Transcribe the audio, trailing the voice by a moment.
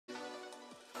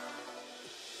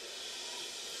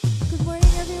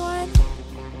morning, everyone.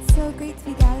 It's so great to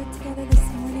be gathered together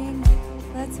this morning.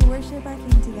 Let's worship our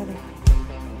King together.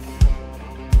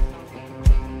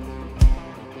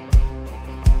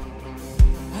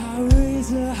 I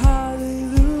raise a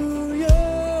hallelujah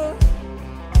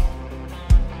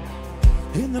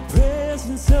in the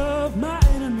presence of my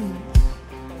enemies.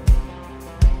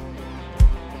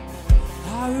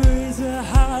 I raise a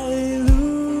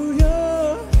hallelujah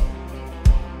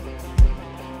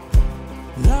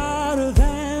louder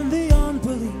than the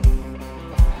unbelief.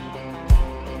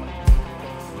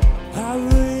 I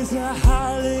raise a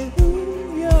hallelujah.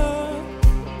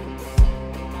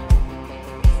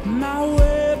 My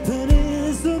weapon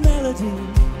is the melody.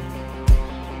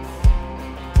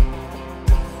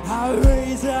 I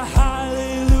raise a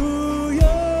hallelujah.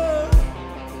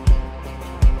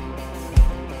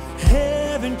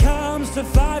 Heaven comes to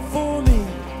fight for me.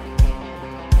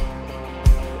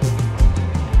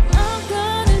 I'm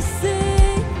gonna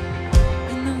sing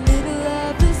in the middle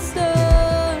of the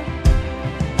storm.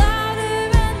 Louder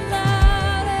and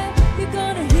louder, you're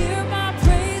gonna hear my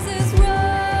praises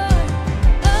roar.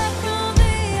 Up from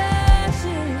the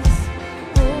ashes,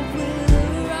 hope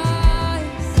will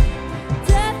arise.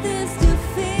 Death is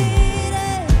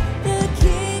defeated, the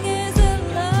King is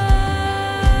alive.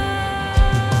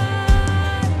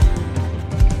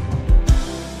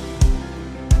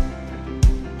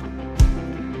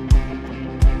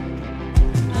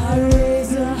 I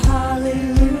raise a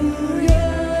hallelujah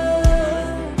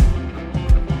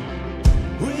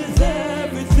with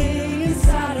everything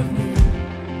inside of me.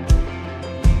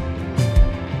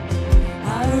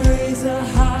 I raise a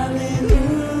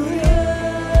hallelujah.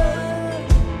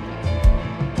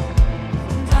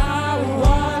 I will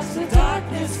watch the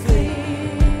darkness flee.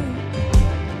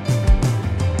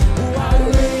 Oh, I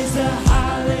raise a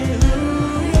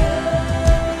hallelujah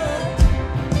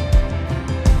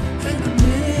in the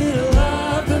middle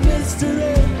of the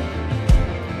mystery.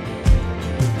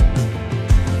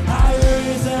 I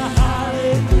raise a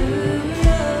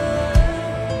hallelujah.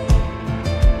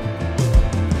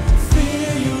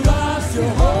 Fear, you lost your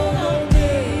hold on me.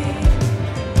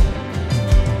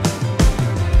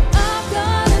 I'm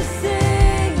gonna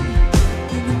sing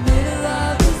in the middle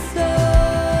of the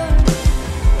storm.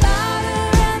 Louder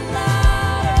and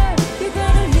louder, you're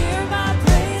gonna hear my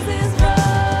praises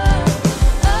roar.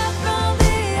 Up from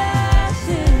the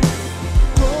ashes,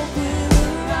 hope will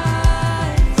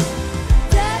arise.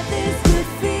 Death is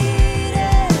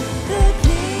defeated, the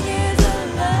King is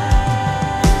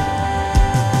alive.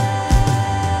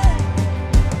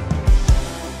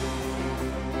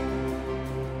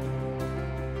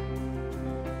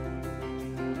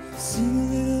 Sing a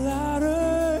little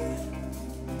louder.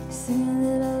 Sing a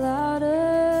little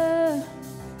louder,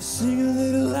 Sing a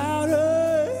little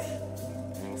louder.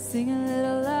 sing a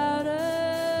little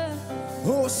louder,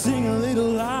 Oh, sing a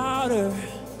little louder.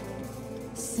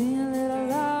 sing a little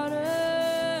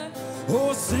louder.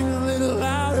 Oh, sing a little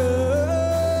louder.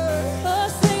 Oh,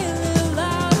 sing a little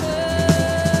louder.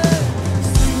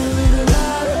 Sing a little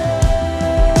louder.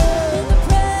 In the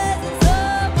presence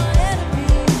of my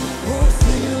enemies, Oh,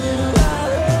 sing a little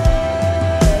louder.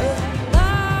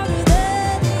 louder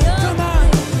than the Come on,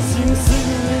 unbelief. sing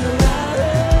a little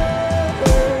louder.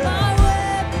 My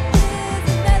weapon is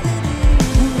a melody.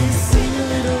 We sing a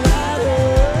little louder.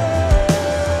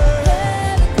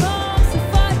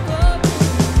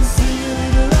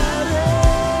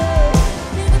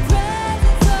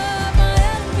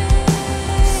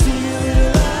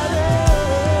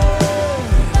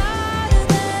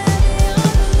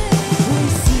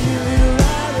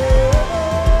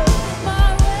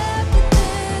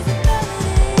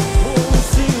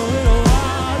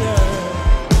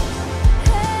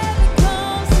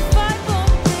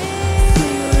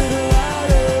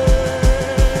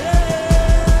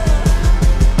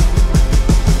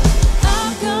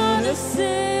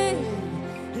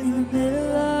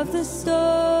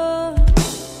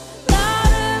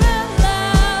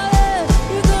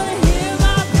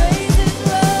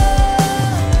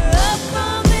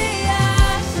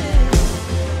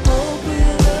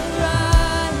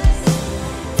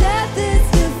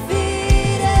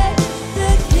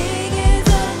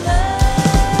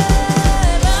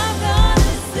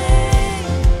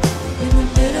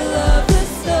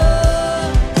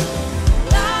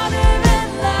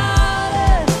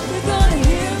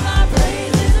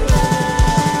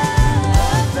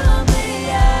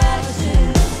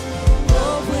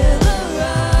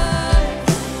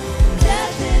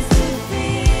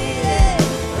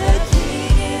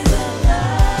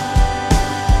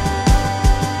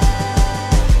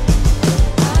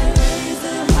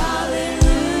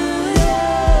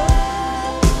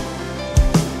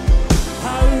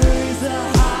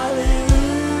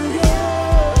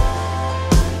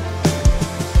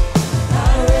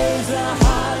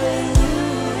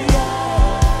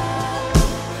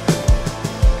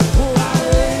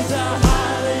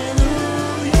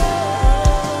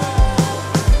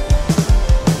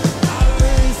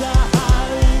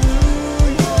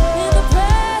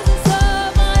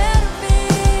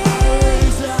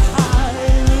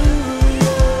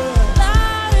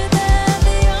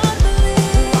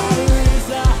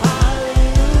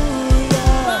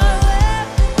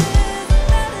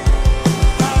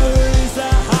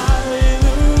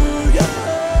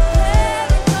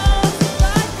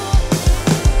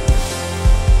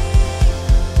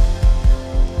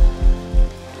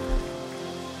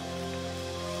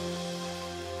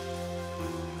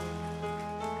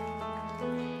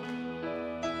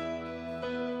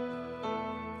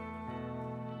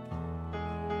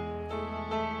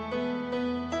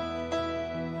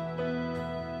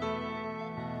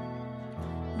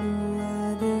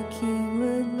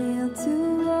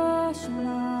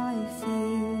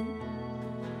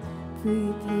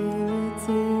 a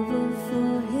table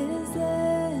for his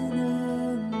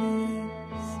enemies.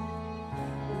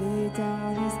 Lay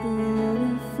down his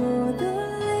glory for the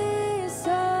least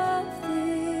of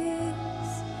things.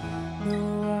 No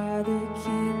other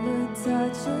king would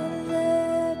touch a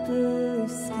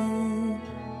leper's skin.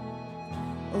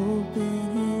 Open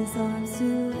his arms to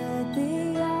let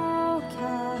the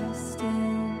outcast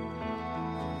in.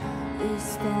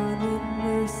 Respond with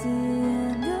mercy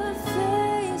in the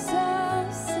face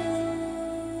of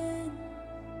sin.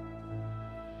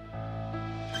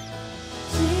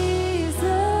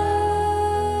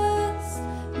 Jesus,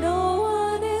 no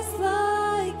one is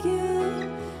like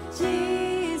you.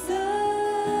 Jesus,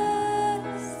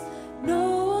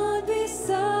 no one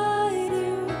beside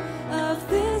you. Of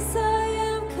this I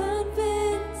am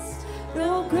convinced,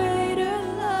 no greater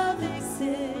love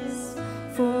exists.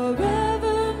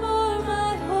 Forevermore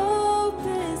my hope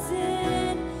is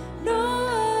in no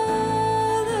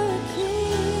other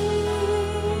king.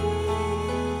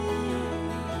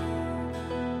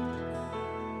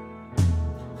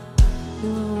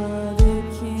 No other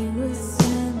king would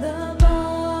stand the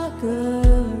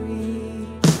mockery.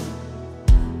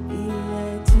 He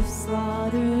led to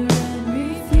slaughter and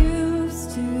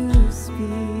refused to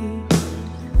speak.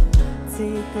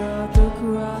 Take up the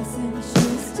cross and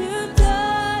choose to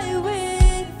die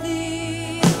with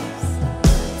thieves.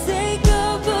 Take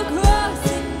up a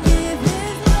cross and give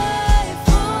his life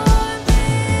for me.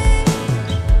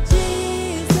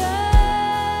 Jesus,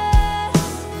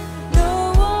 no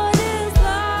one is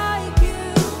like you.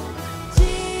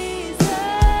 Jesus,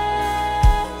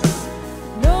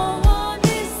 no one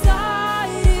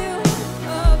beside you.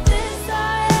 Of this I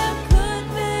am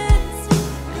convinced,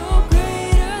 no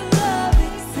greater love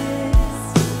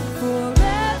exists.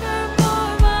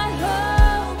 Forevermore my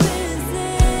hope is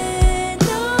in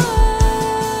no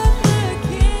other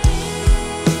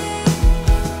king.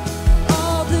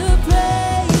 All the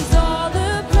praise, all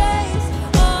the praise,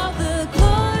 all the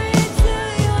glory to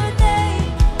your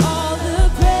name. All the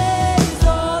praise,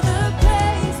 all the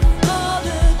praise, all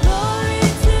the glory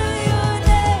to your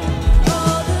name.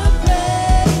 All the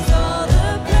praise, all the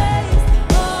praise,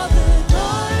 all the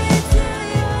glory to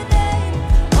your name.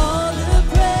 All the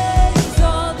praise,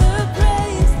 all the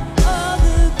praise, all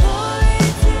the glory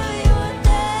to your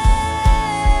name.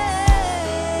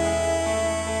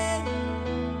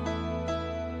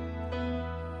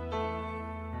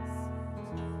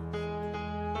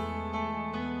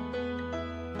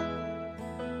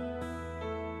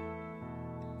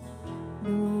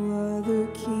 No other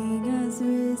king has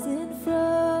risen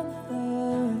from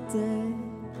the dead.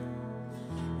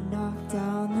 Knock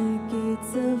down the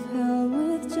gates of hell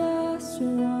with just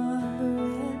one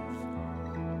breath.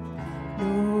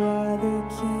 No other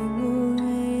king will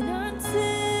reign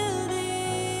until the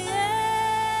end.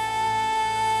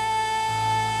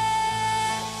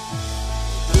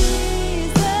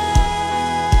 Jesus,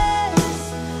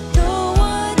 no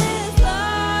one is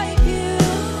like you.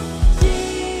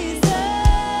 Jesus,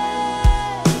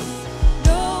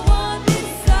 no one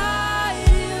beside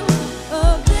you.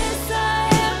 Of this I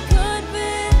am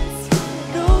convinced,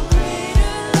 no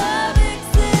greater love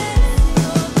exists.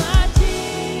 Oh my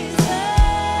Jesus,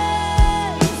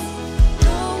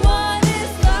 no one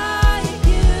is like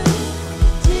you.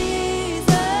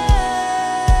 Jesus,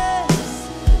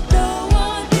 no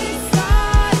one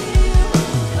beside you.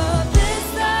 Of this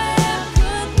I am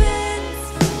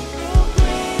convinced, no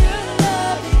greater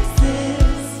love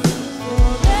exists.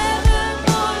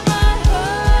 Forevermore my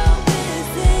hope is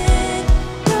in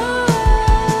no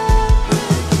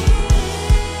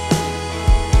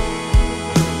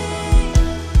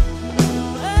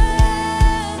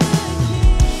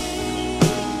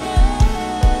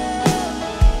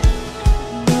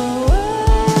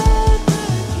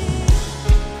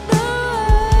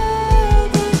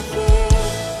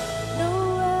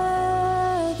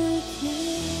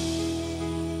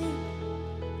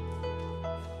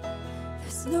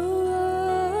there's no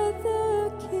other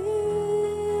king,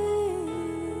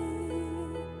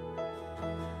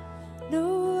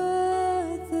 no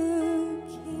other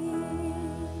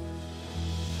king.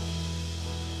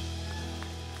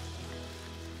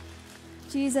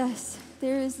 Jesus,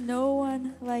 there is no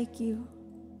one like you.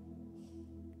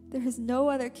 There is no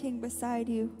other king beside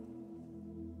you.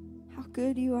 How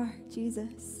good you are,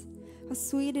 Jesus. How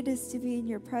sweet it is to be in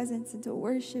your presence and to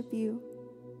worship you,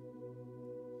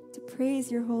 to praise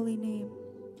your holy name.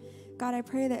 God, I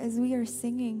pray that as we are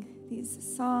singing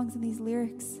these songs and these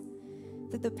lyrics,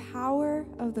 that the power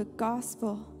of the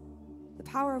gospel, the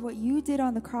power of what you did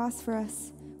on the cross for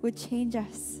us, would change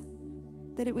us,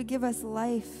 that it would give us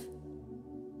life,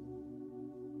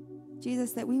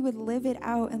 Jesus, that we would live it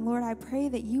out. And Lord, I pray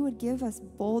that you would give us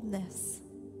boldness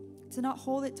to not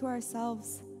hold it to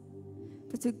ourselves,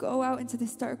 but to go out into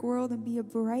this dark world and be a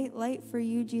bright light for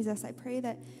you, Jesus. I pray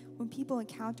that when people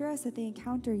encounter us, that they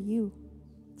encounter you.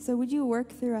 So would you work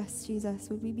through us, Jesus?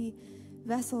 Would we be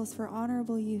vessels for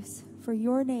honorable use, for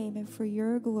your name and for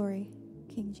your glory,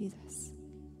 King Jesus.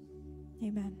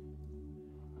 Amen.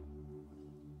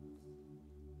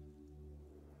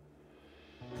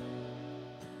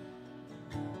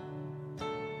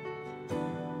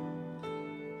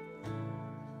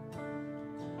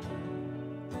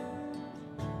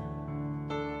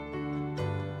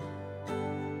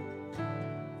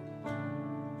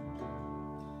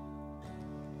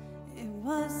 It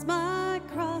was my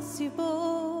cross you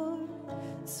bore,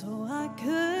 so I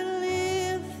could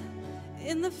live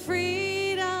in the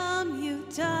freedom you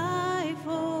died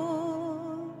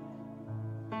for.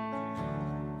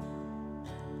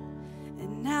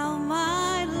 And now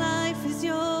my life is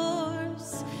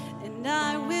yours, and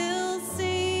I will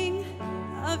sing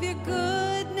of your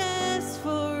goodness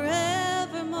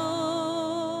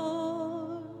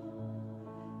forevermore.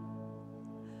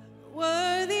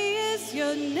 Worthy is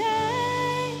your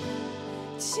name,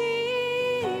 Jesus.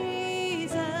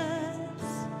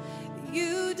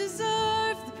 You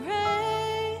deserve the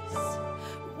praise.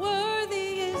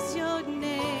 Worthy is your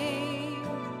name.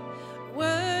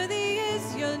 Worthy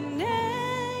is your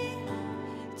name,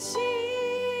 Jesus.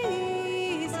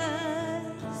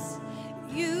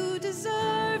 You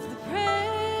deserve the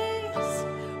praise.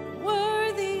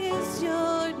 Worthy is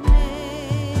your name.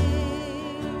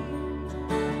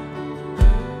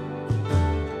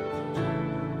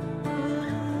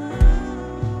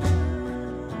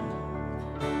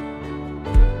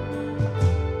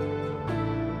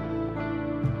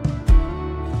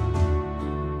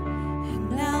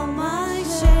 And now my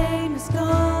shame is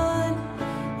gone.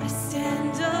 I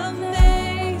stand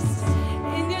amazed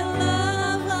in your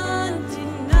love undeniable.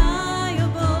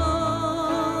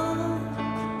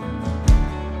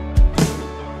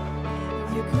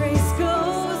 Your grace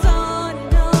goes on,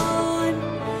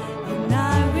 and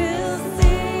I will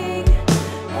sing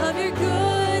of your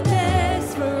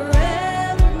goodness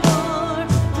forevermore.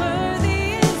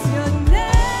 Worthy is your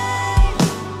name,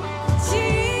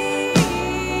 Jesus.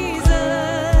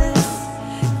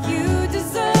 You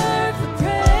deserve the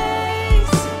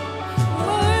praise.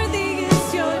 Worthy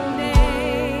is your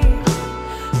name.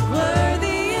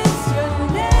 Worthy is your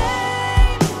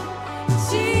name,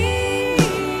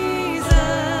 Jesus.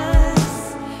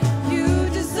 You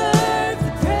deserve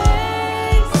the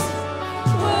praise.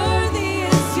 Worthy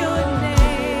is your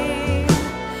name.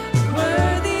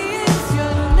 Worthy is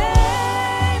your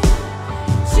name,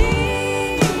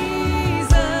 Jesus.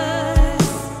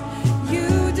 You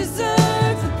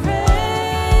deserve the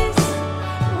praise.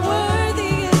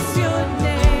 Worthy is your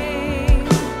name.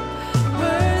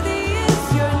 Worthy is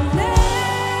your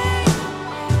name,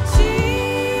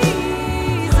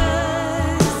 Jesus.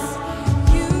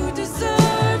 You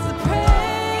deserve the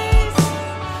praise.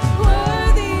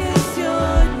 Worthy is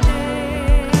your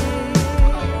name.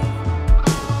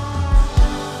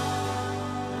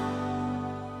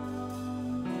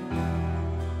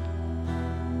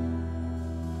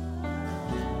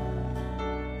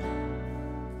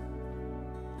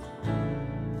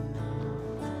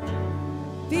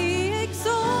 Be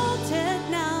exalted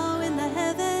now in the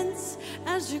heavens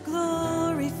as your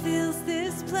glory fills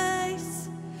this place.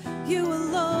 You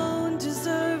alone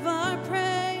deserve our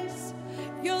praise.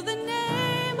 You're the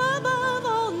name above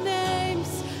all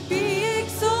names. Be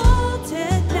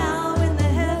exalted now in the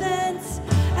heavens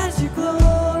as your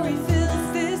glory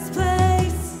fills this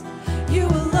place. You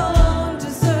alone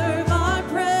deserve our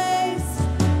praise.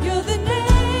 You're the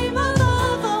name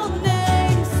above all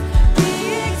names.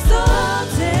 Be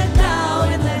exalted now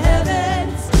in the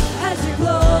heavens as your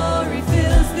glory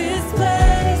fills this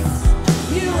place.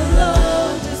 You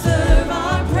alone deserve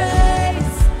our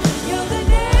praise. You're the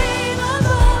name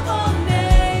above all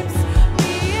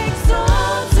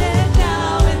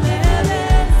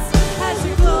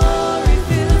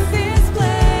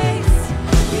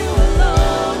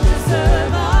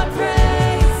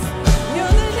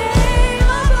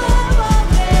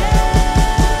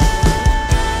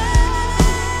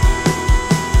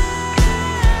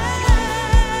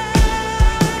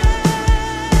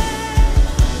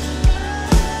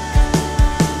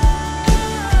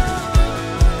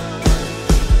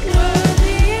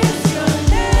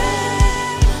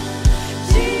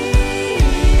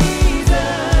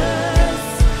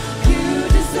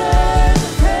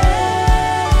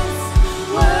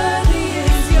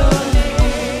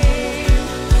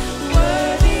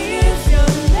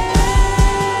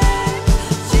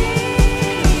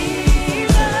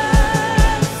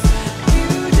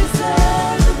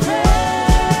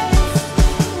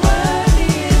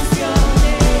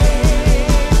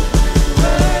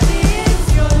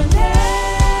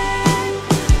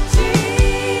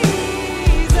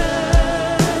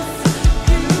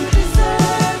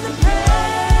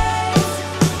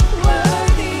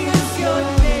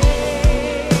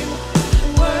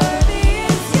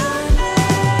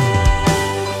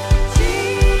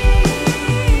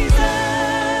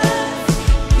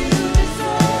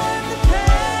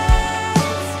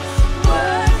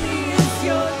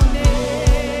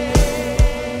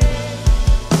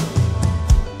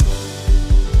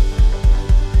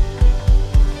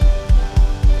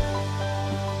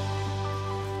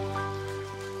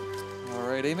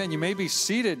right, amen. You may be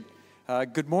seated.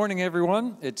 Good morning,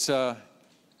 everyone. It's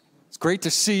great to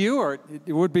see you, or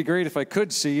it would be great if I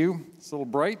could see you. It's a little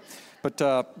bright.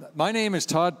 But my name is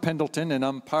Todd Pendleton, and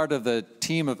I'm part of the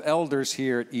team of elders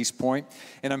here at East Point.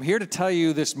 And I'm here to tell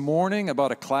you this morning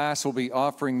about a class we'll be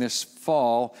offering this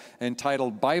fall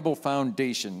entitled Bible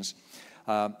Foundations.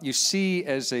 You see,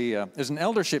 as an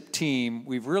eldership team,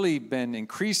 we've really been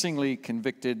increasingly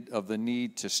convicted of the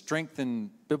need to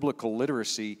strengthen biblical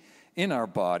literacy in our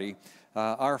body.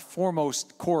 Our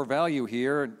foremost core value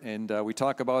here, and we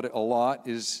talk about it a lot,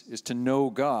 is to know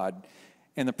God.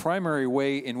 And the primary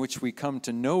way in which we come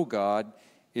to know God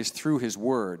is through His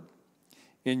Word.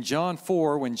 In John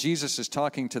 4, when Jesus is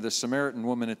talking to the Samaritan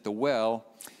woman at the well,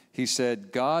 He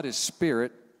said, God is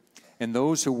spirit, and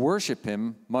those who worship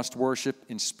Him must worship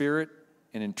in spirit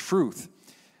and in truth.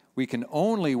 We can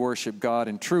only worship God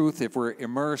in truth if we're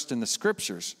immersed in the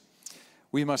Scriptures.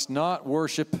 We must not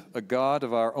worship a God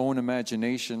of our own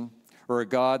imagination or a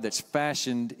God that's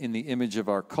fashioned in the image of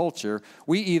our culture.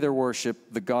 We either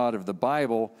worship the God of the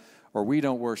Bible or we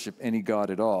don't worship any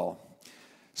God at all.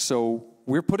 So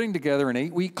we're putting together an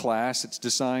 8-week class. It's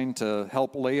designed to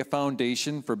help lay a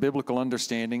foundation for biblical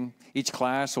understanding. Each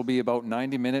class will be about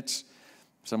 90 minutes.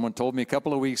 Someone told me a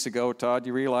couple of weeks ago, Todd,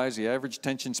 you realize the average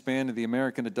attention span of the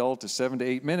American adult is 7 to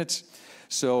 8 minutes.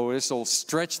 So this will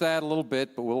stretch that a little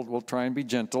bit, but we'll try and be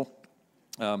gentle.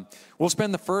 We'll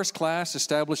spend the first class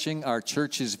establishing our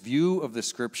church's view of the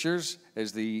Scriptures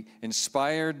as the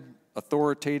inspired,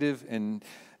 authoritative, and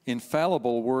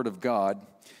infallible Word of God.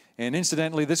 And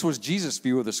incidentally, this was Jesus'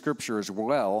 view of the Scripture as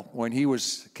well. When he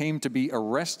came to be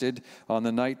arrested on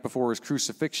the night before his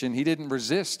crucifixion, he didn't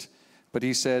resist, but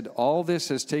he said, all this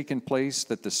has taken place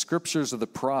that the Scriptures of the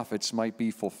prophets might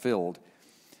be fulfilled.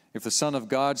 If the Son of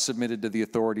God submitted to the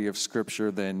authority of Scripture,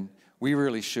 then we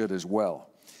really should as well.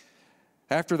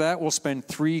 After that, we'll spend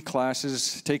 3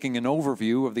 classes taking an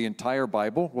overview of the entire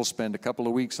Bible. We'll spend a couple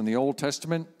of weeks in the Old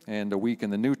Testament and a week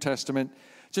in the New Testament,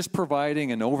 just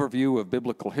providing an overview of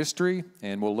biblical history,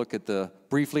 and we'll look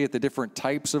briefly at the different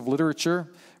types of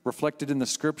literature reflected in the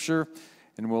Scripture,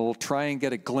 and we'll try and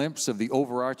get a glimpse of the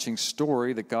overarching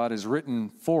story that God has written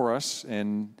for us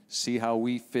and see how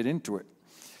we fit into it.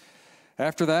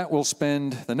 After that, we'll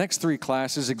spend the next 3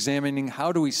 classes examining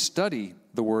how do we study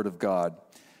the Word of God.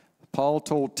 Paul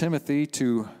told Timothy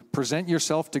to present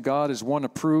yourself to God as one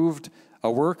approved, a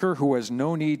worker who has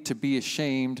no need to be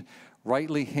ashamed,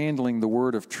 rightly handling the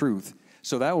word of truth.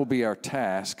 So that will be our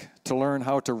task, to learn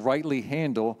how to rightly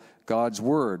handle God's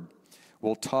word.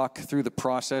 We'll talk through the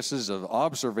processes of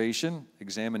observation,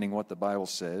 examining what the Bible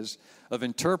says, of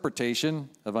interpretation,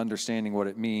 of understanding what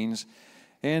it means,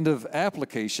 and of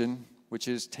application, which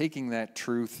is taking that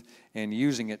truth and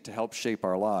using it to help shape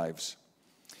our lives.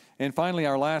 And finally,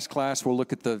 our last class will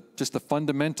look at just the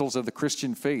fundamentals of the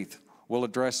Christian faith. We'll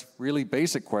address really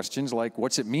basic questions like,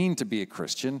 what's it mean to be a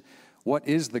Christian? What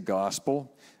is the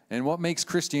gospel? And what makes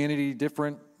Christianity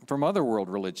different from other world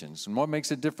religions? And what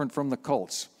makes it different from the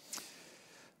cults?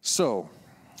 So,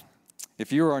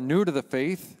 if you are new to the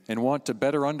faith and want to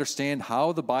better understand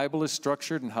how the Bible is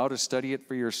structured and how to study it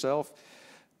for yourself,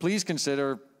 please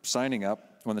consider signing up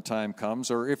when the time comes.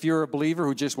 Or if you're a believer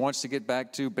who just wants to get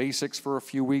back to basics for a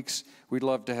few weeks, we'd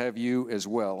love to have you as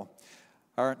well.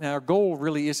 Our goal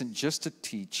really isn't just to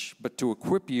teach, but to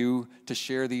equip you to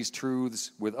share these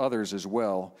truths with others as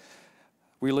well.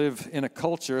 We live in a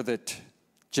culture that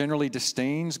generally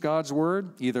disdains God's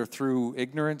word, either through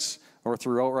ignorance or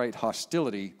through outright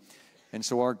hostility. And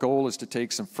so our goal is to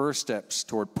take some first steps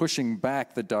toward pushing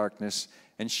back the darkness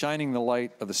and shining the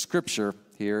light of the Scripture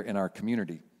here in our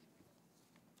community.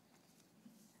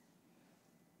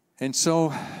 And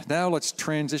so now let's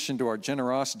transition to our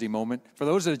generosity moment. For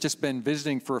those that have just been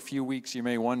visiting for a few weeks, you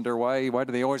may wonder, why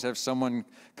do they always have someone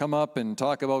come up and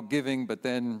talk about giving, but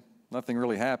then nothing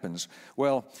really happens?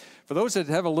 Well, for those that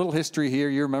have a little history here,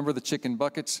 you remember the chicken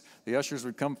buckets. The ushers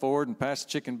would come forward and pass the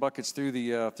chicken buckets through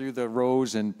the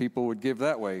rows, and people would give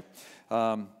that way.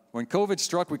 When COVID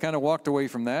struck, we kind of walked away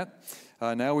from that.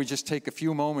 Now we just take a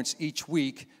few moments each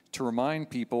week to remind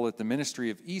people that the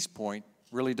ministry of East Point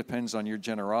really depends on your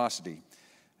generosity.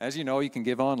 As you know, you can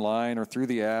give online or through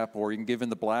the app, or you can give in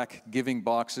the black giving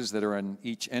boxes that are on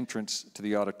each entrance to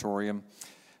the auditorium.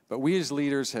 But we as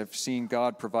leaders have seen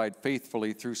God provide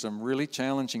faithfully through some really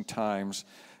challenging times,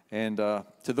 and to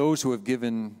those who have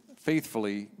given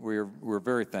faithfully, we're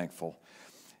very thankful.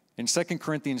 In 2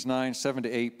 Corinthians 9,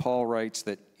 7-8, Paul writes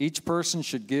that each person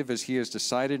should give as he has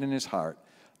decided in his heart,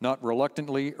 not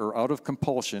reluctantly or out of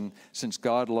compulsion, since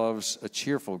God loves a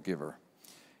cheerful giver.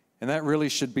 And that really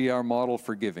should be our model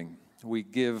for giving. We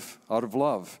give out of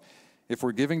love. if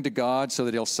we're giving to God so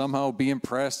that he'll somehow be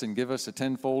impressed and give us a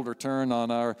tenfold return on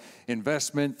our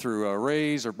investment through a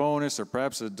raise or bonus or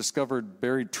perhaps a discovered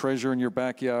buried treasure in your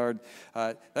backyard,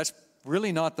 that's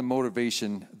really not the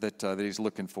motivation that he's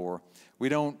looking for. We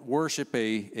don't worship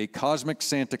a cosmic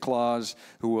Santa Claus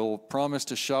who will promise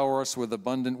to shower us with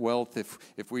abundant wealth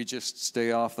if we just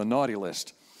stay off the naughty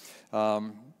list. We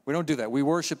don't do that. We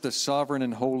worship the sovereign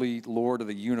and holy Lord of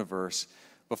the universe,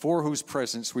 before whose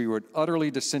presence we would utterly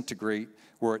disintegrate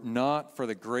were it not for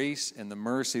the grace and the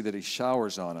mercy that he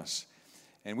showers on us.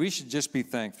 And we should just be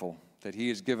thankful that he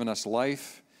has given us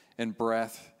life and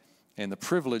breath and the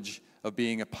privilege of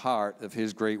being a part of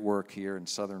his great work here in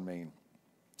southern Maine.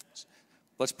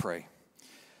 Let's pray.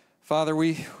 Father,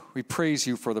 we praise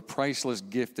you for the priceless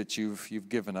gift that you've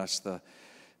given us, the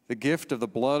gift of the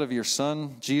blood of your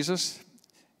Son, Jesus.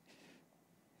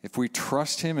 If we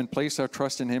trust him and place our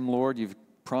trust in him, Lord, you've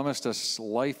promised us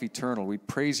life eternal. We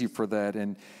praise you for that.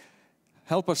 And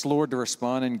help us, Lord, to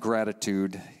respond in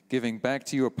gratitude, giving back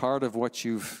to you a part of what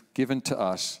you've given to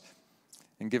us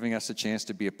and giving us a chance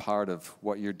to be a part of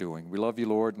what you're doing. We love you,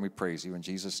 Lord, and we praise you. In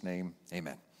Jesus' name,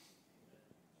 amen.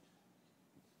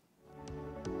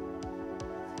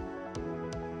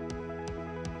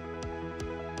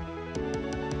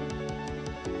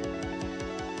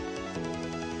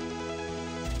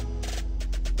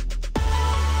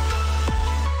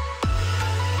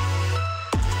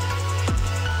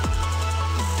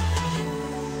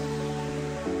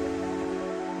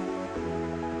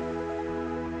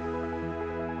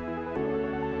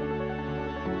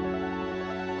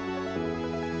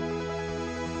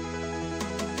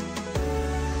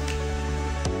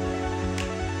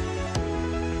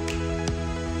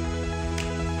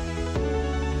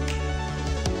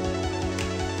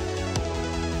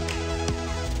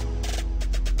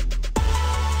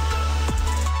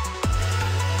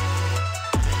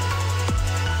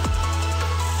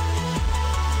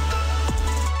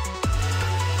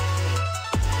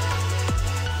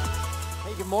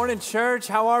 Morning, church.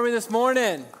 How are we this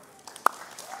morning?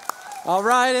 All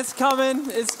right, it's coming.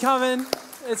 It's coming.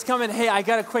 It's coming. Hey, I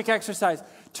got a quick exercise.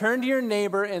 Turn to your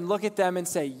neighbor and look at them and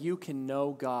say, you can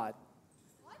know God.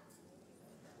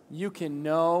 You can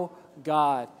know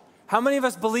God. How many of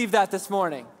us believe that this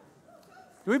morning?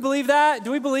 Do we believe that?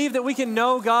 Do we believe that we can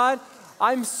know God?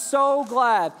 I'm so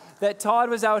glad that Todd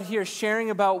was out here sharing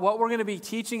about what we're going to be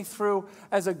teaching through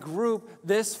as a group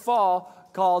this fall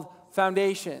called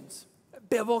Foundations.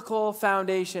 Biblical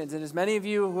foundations. And as many of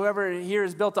you, whoever here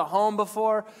has built a home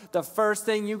before, the first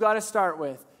thing you got to start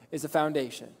with is a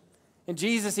foundation. And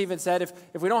Jesus even said,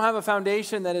 if we don't have a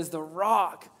foundation that is the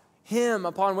rock, him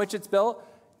upon which it's built,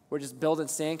 we're just building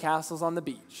sandcastles on the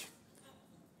beach.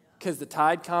 Because the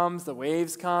tide comes, the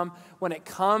waves come. When it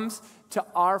comes to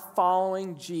our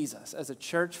following Jesus as a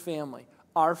church family,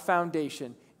 our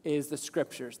foundation is the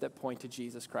scriptures that point to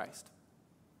Jesus Christ.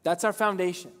 That's our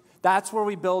foundation. That's where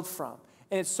we build from.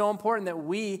 And it's so important that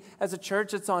we, as a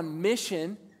church that's on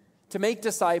mission to make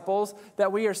disciples,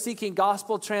 that we are seeking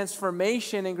gospel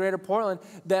transformation in Greater Portland,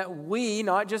 that we,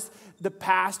 not just the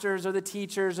pastors or the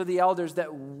teachers or the elders,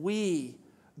 that we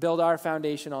build our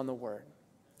foundation on the Word.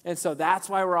 And so that's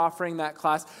why we're offering that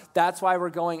class. That's why we're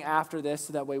going after this,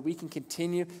 so that way we can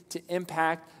continue to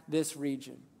impact this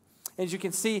region. As you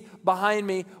can see behind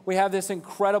me, we have this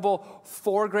incredible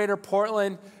For Greater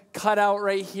Portland cutout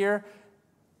right here.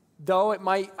 Though it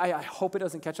might, I hope it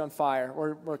doesn't catch on fire.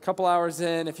 We're a couple hours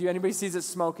in. If anybody sees it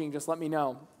smoking, just let me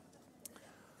know.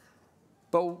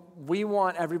 But we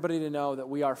want everybody to know that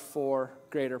we are for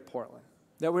Greater Portland,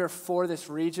 that we are for this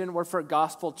region. We're for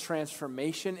gospel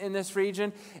transformation in this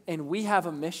region, and we have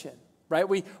a mission, right?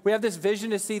 We have this vision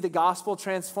to see the gospel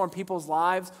transform people's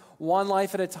lives, one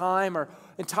life at a time or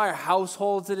entire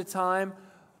households at a time.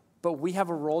 But we have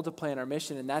a role to play in our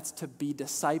mission, and that's to be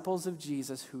disciples of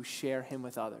Jesus who share him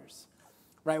with others,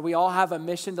 right? We all have a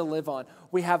mission to live on.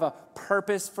 We have a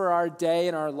purpose for our day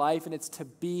and our life, and it's to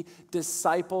be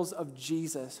disciples of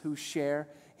Jesus who share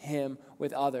him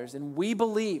with others. And we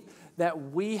believe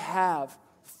that we have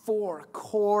 4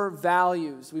 core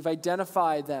values. We've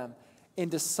identified them in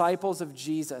disciples of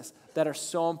Jesus that are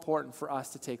so important for us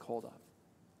to take hold of.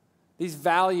 These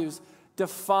values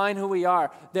define who we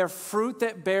are. They're fruit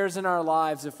that bears in our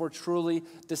lives if we're truly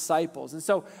disciples. And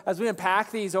so as we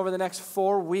unpack these over the next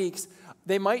 4 weeks,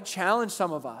 they might challenge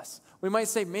some of us. We might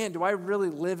say, man, do I really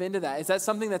live into that? Is that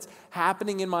something that's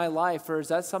happening in my life, or is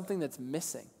that something that's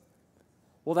missing?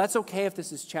 Well, that's okay if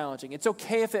this is challenging. It's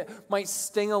okay if it might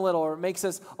sting a little or it makes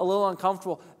us a little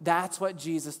uncomfortable. That's what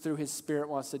Jesus, through his Spirit,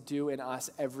 wants to do in us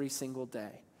every single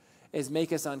day, is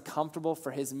make us uncomfortable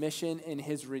for his mission and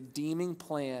his redeeming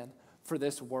plan for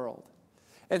this world.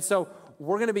 And so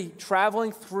we're going to be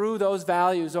traveling through those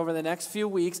values over the next few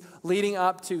weeks, leading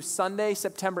up to Sunday,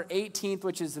 September 18th,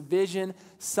 which is Vision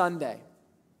Sunday.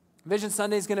 Vision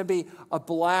Sunday is going to be a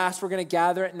blast. We're going to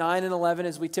gather at 9 and 11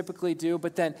 as we typically do,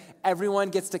 but then everyone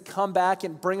gets to come back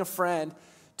and bring a friend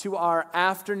to our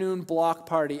afternoon block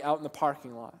party out in the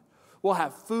parking lot. We'll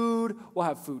have food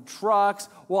trucks,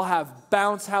 we'll have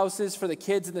bounce houses for the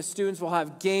kids and the students, we'll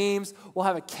have games, we'll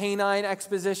have a canine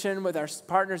exposition with our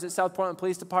partners at South Portland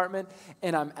Police Department,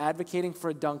 and I'm advocating for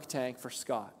a dunk tank for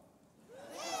Scott.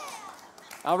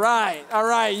 All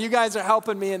right, you guys are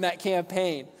helping me in that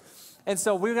campaign. And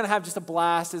so we're going to have just a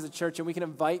blast as a church, and we can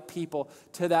invite people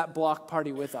to that block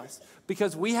party with us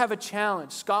because we have a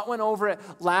challenge. Scott went over it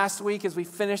last week as we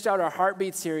finished out our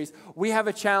Heartbeat series. We have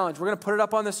a challenge. We're going to put it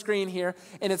up on the screen here,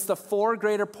 and it's the 4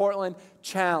 Greater Portland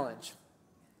Challenge.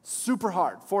 Super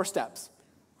hard, 4 steps.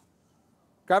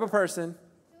 Grab a person,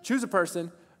 choose a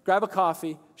person, grab a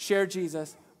coffee, share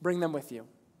Jesus, bring them with you.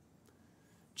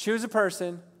 Choose a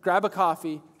person, grab a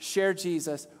coffee, share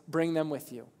Jesus, bring them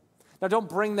with you. Now, don't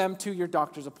bring them to your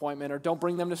doctor's appointment or don't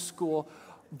bring them to school.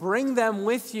 Bring them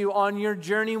with you on your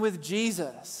journey with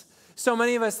Jesus. So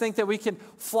many of us think that we can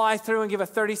fly through and give a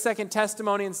 30-second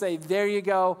testimony and say, there you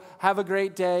go, have a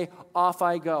great day, off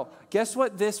I go. Guess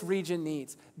what this region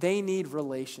needs? They need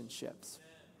relationships.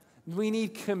 We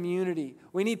need community.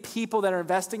 We need people that are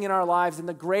investing in our lives. And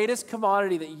the greatest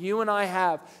commodity that you and I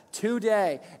have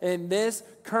today in this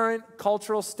current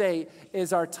cultural state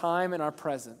is our time and our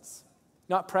presence.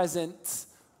 Not presents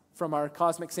from our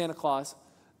cosmic Santa Claus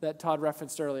that Todd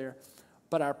referenced earlier,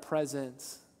 but our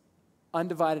presence,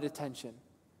 undivided attention,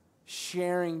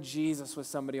 sharing Jesus with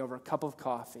somebody over a cup of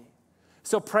coffee.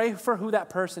 So pray for who that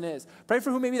person is. Pray for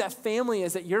who maybe that family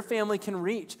is that your family can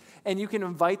reach, and you can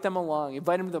invite them along.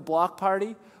 Invite them to the block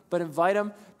party, but invite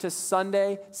them to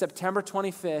Sunday, September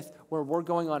 25th, where we're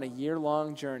going on a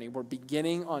year-long journey. We're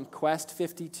beginning on Quest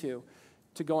 52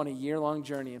 to go on a year-long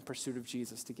journey in pursuit of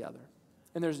Jesus together.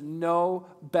 And there's no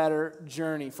better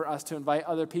journey for us to invite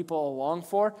other people along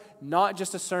for, not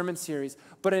just a sermon series,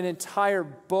 but an entire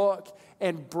book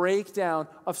and breakdown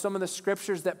of some of the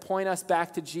scriptures that point us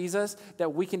back to Jesus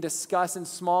that we can discuss in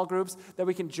small groups, that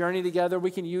we can journey together,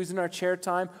 we can use in our chair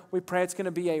time. We pray it's going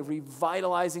to be a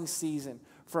revitalizing season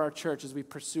for our church as we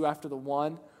pursue after the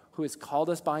one who has called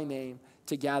us by name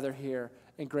to gather here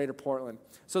in Greater Portland.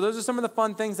 So those are some of the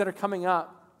fun things that are coming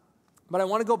up. But I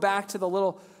want to go back to the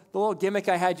little gimmick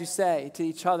I had you say to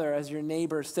each other as your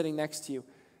neighbor sitting next to you.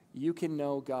 You can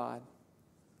know God.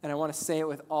 And I want to say it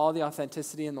with all the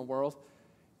authenticity in the world.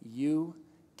 You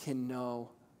can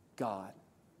know God.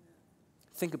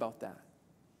 Think about that.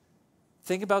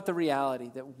 Think about the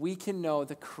reality that we can know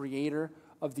the creator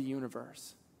of the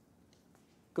universe.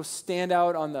 Go stand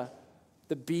out on the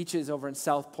beaches over in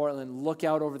South Portland, look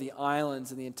out over the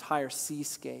islands and the entire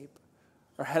seascape.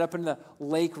 Or head up in the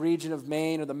lake region of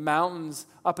Maine or the mountains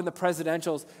up in the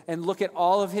presidentials and look at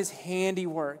all of his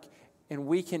handiwork, and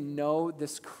we can know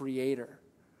this creator,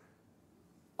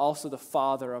 also the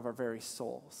father of our very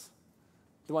souls,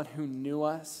 the one who knew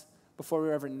us before we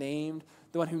were ever named,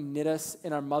 the one who knit us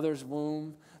in our mother's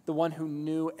womb, the one who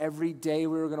knew every day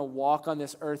we were going to walk on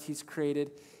this earth he's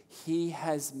created. He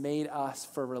has made us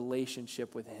for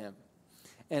relationship with him.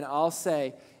 And I'll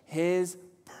say his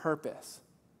purpose,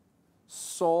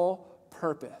 sole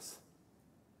purpose,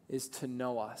 is to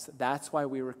know us. That's why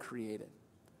we were created,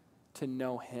 to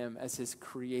know him as his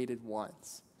created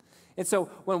ones. And so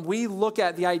when we look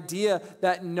at the idea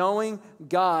that knowing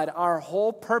God, our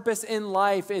whole purpose in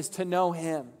life is to know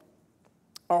him.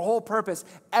 Our whole purpose,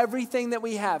 everything that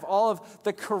we have, all of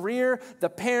the career, the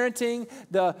parenting,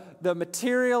 the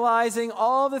materializing,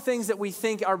 all the things that we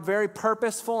think are very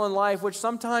purposeful in life, which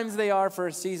sometimes they are for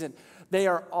a season, they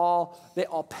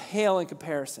all pale in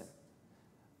comparison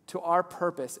to our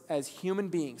purpose as human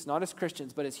beings, not as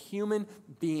Christians, but as human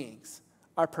beings.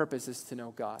 Our purpose is to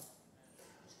know God.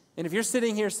 And if you're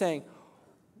sitting here saying,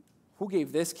 who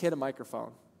gave this kid a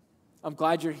microphone? I'm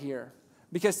glad you're here.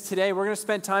 Because today we're going to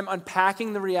spend time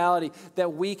unpacking the reality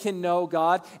that we can know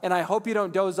God. And I hope you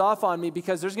don't doze off on me,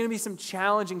 because there's going to be some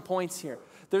challenging points here.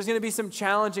 There's going to be some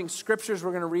challenging scriptures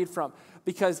we're going to read from,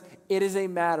 because it is a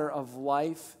matter of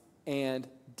life and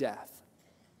death.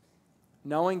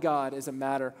 Knowing God is a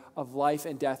matter of life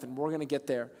and death, and we're going to get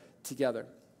there together.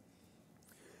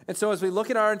 And so as we look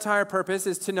at our entire purpose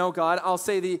is to know God, I'll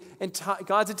say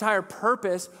God's entire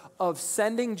purpose of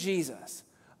sending Jesus,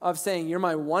 of saying, you're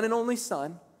my one and only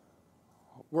son,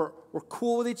 We're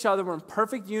cool with each other. We're in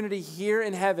perfect unity here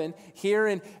in heaven, here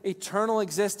in eternal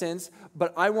existence,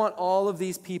 but I want all of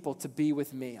these people to be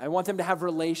with me. I want them to have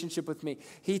relationship with me.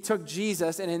 He took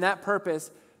Jesus, and in that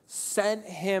purpose, sent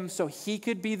him so he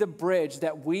could be the bridge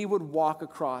that we would walk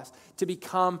across to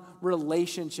become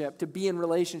relationship, to be in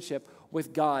relationship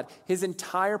with God. His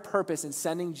entire purpose in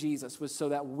sending Jesus was so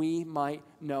that we might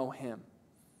know him.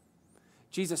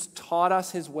 Jesus taught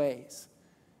us his ways.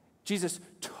 Jesus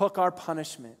took our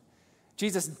punishment.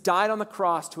 Jesus died on the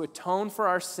cross to atone for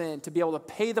our sin, to be able to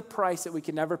pay the price that we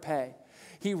could never pay.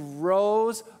 He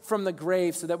rose from the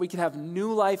grave so that we could have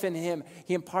new life in him.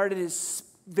 He imparted his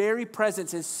very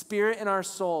presence, his spirit in our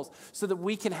souls, so that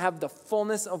we can have the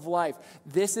fullness of life.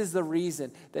 This is the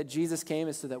reason that Jesus came,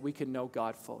 is so that we could know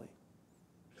God fully.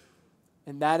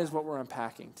 And that is what we're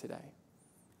unpacking today.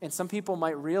 And some people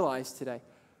might realize today,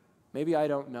 maybe I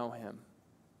don't know him.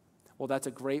 Well, that's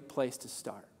a great place to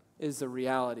start, is the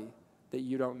reality that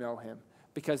you don't know him,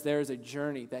 because there is a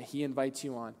journey that he invites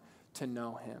you on to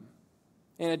know him.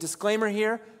 And a disclaimer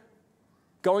here,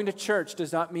 going to church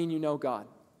does not mean you know God.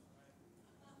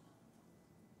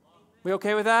 We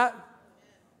okay with that?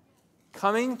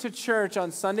 Coming to church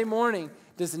on Sunday morning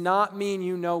does not mean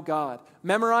you know God.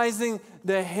 Memorizing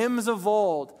the hymns of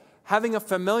old, having a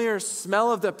familiar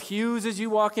smell of the pews as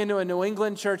you walk into a New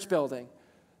England church building,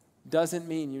 doesn't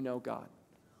mean you know God.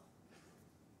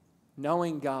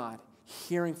 Knowing God,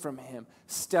 hearing from him,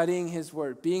 studying his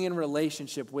word, being in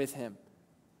relationship with him,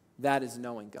 that is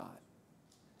knowing God.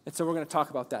 And so we're going to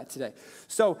talk about that today.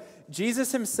 So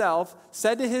Jesus himself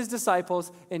said to his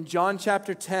disciples in John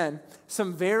chapter 10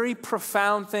 some very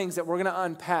profound things that we're going to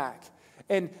unpack.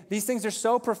 And these things are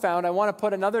so profound, I want to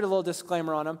put another little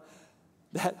disclaimer on them,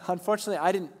 that unfortunately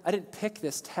I didn't pick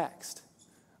this text.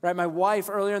 Right? My wife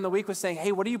earlier in the week was saying,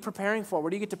 hey, what are you preparing for?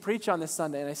 What do you get to preach on this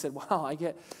Sunday? And I said, wow, I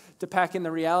get to pack in the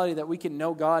reality that we can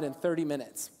know God in 30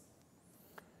 minutes.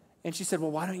 And she said, well,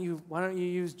 why don't you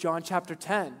use John chapter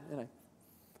 10? And I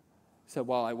said,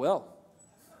 well, I will.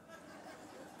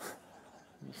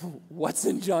 What's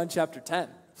in John chapter 10?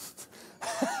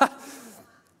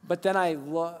 But then I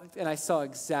looked and I saw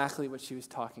exactly what she was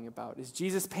talking about. Is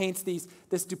Jesus paints this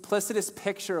duplicitous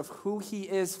picture of who he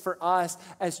is for us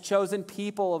as chosen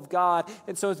people of God.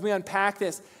 And so as we unpack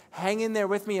this, hang in there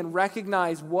with me and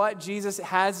recognize what Jesus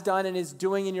has done and is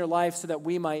doing in your life so that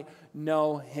we might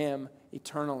know him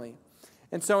eternally.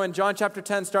 And so in John chapter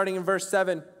 10, starting in verse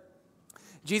 7,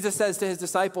 Jesus says to his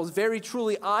disciples, very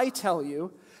truly I tell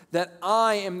you that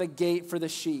I am the gate for the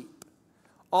sheep.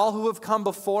 All who have come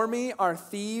before me are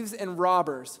thieves and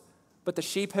robbers, but the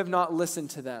sheep have not listened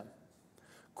to them.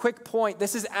 Quick point,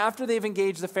 this is after they've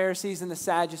engaged the Pharisees and the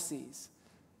Sadducees.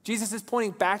 Jesus is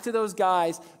pointing back to those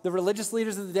guys, the religious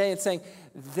leaders of the day, and saying,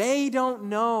 they don't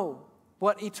know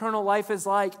what eternal life is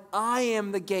like. I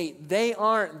am the gate. They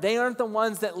aren't. They aren't the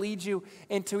ones that lead you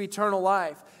into eternal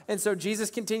life. And so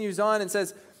Jesus continues on and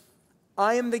says,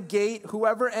 I am the gate.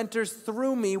 Whoever enters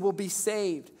through me will be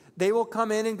saved. They will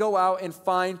come in and go out and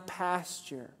find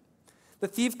pasture. The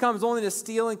thief comes only to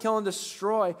steal and kill and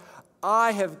destroy.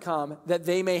 I have come that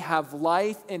they may have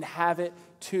life and have it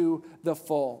to the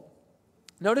full.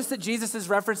 Notice that Jesus is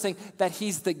referencing that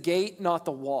he's the gate, not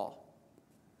the wall.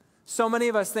 So many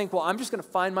of us think, well, I'm just going to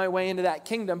find my way into that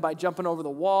kingdom by jumping over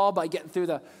the wall, by getting through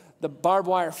the barbed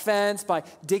wire fence, by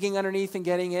digging underneath and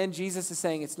getting in. Jesus is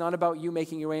saying it's not about you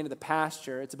making your way into the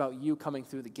pasture. It's about you coming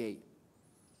through the gate.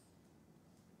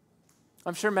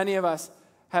 I'm sure many of us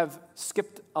have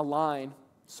skipped a line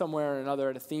somewhere or another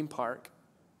at a theme park,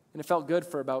 and it felt good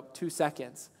for about 2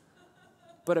 seconds.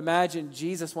 But imagine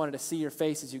Jesus wanted to see your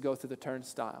face as you go through the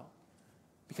turnstile,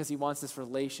 because he wants this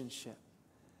relationship.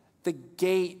 The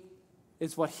gate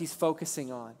is what he's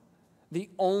focusing on. The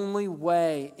only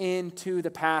way into the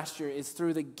pasture is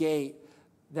through the gate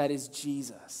that is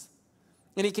Jesus.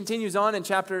 And he continues on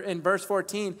in verse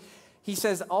 14. He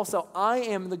says also, I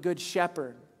am the good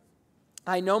shepherd.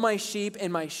 I know my sheep,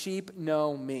 and my sheep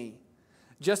know me.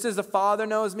 Just as the Father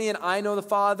knows me, and I know the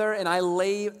Father, and I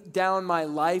lay down my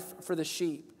life for the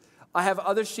sheep. I have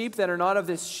other sheep that are not of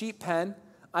this sheep pen.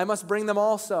 I must bring them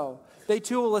also. They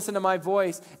too will listen to my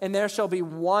voice, and there shall be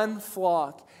one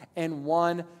flock and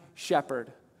one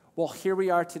shepherd. Well, here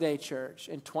we are today, church.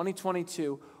 In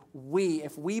 2022,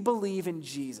 if we believe in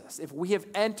Jesus, if we have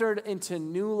entered into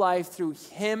new life through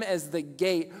him as the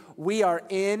gate, we are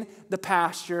in the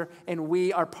pasture and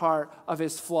we are part of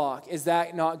his flock. Is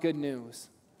that not good news?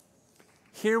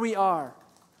 Here we are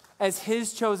as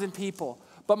his chosen people.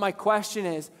 But my question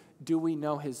is, do we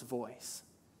know his voice?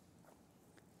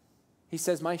 He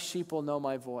says, my sheep will know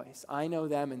my voice. I know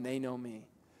them and they know me.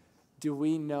 do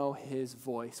we know his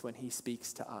voice when he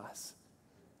speaks to us?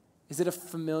 Is it a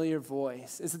familiar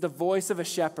voice? Is it the voice of a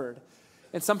shepherd?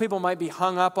 And some people might be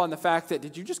hung up on the fact that,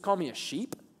 did you just call me a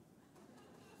sheep?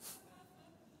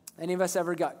 Any of us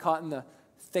ever got caught in the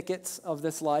thickets of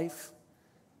this life?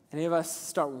 Any of us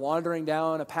start wandering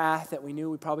down a path that we knew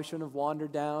we probably shouldn't have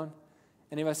wandered down?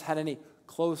 Any of us had any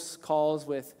close calls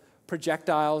with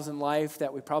projectiles in life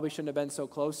that we probably shouldn't have been so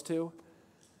close to?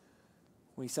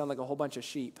 We sound like a whole bunch of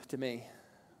sheep to me,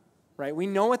 right? We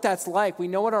know what that's like. We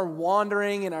know what our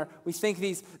wandering and we think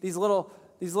these little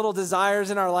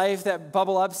desires in our life that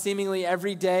bubble up seemingly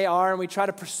every day are, and we try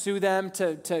to pursue them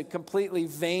to completely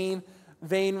vain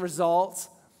results.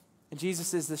 And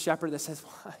Jesus is the shepherd that says,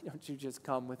 why don't you just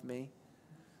come with me?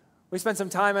 We spent some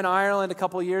time in Ireland a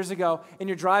couple years ago, and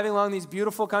you're driving along these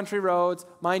beautiful country roads,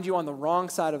 mind you, on the wrong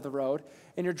side of the road,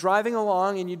 and you're driving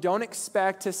along and you don't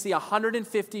expect to see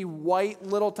 150 white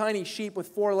little tiny sheep with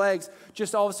 4 legs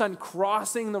just all of a sudden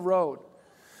crossing the road.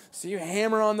 So you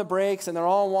hammer on the brakes, and they're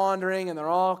all wandering, and they're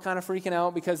all kind of freaking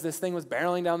out because this thing was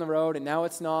barreling down the road, and now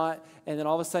it's not. And then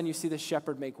all of a sudden you see the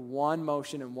shepherd make one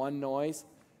motion and one noise,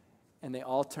 and they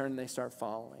all turn and they start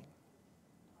following.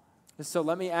 And so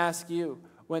let me ask you,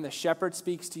 when the shepherd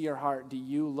speaks to your heart, do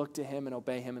you look to him and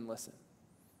obey him and listen?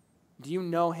 Do you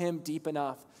know him deep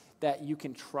enough that you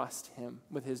can trust him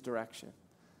with his direction?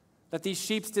 That these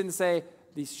sheep didn't say,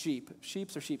 these sheep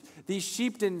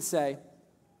didn't say,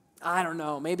 I don't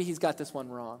know, maybe he's got this one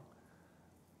wrong.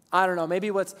 I don't know, maybe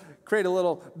let's create a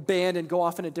little band and go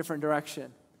off in a different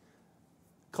direction.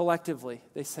 Collectively,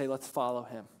 they say, let's follow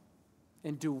him.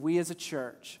 And do we as a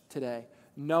church today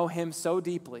know him so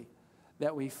deeply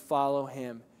that we follow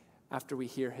him after we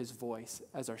hear his voice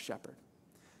as our shepherd?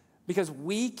 Because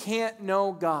we can't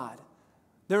know God.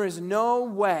 There is no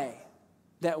way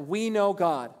that we know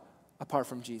God apart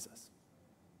from Jesus.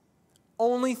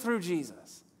 Only through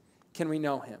Jesus can we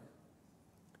know him.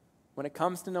 When it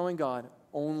comes to knowing God,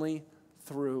 only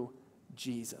through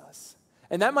Jesus.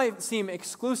 And that might seem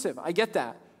exclusive. I get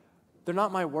that. They're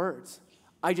not my words.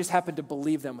 I just happen to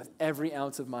believe them with every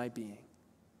ounce of my being.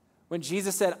 When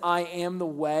Jesus said, I am the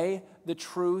way, the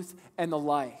truth, and the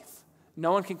life.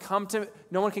 No one can come to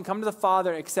the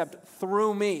Father except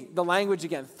through me. The language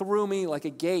again, through me, like a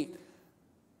gate.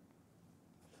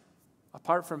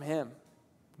 Apart from him,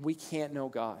 we can't know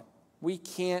God. We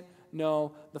can't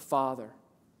know the Father.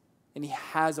 And he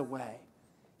has a way.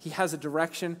 He has a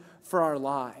direction for our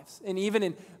lives. And even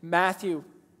in Matthew,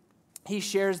 he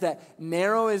shares that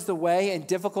narrow is the way and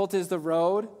difficult is the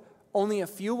road. Only a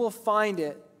few will find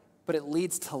it, but it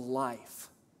leads to life.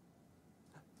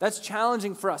 That's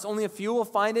challenging for us. Only a few will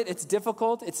find it. It's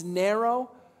difficult. It's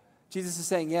narrow. Jesus is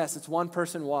saying, yes, it's one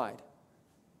person wide.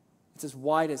 It's as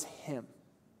wide as him,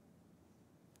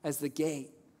 as the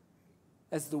gate,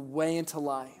 as the way into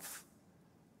life.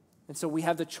 And so we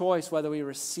have the choice whether we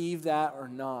receive that or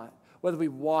not, whether we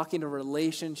walk into a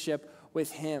relationship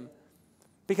with him.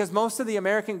 Because most of the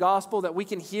American gospel that we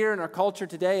can hear in our culture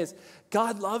today is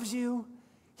God loves you.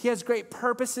 He has great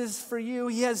purposes for you.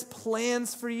 He has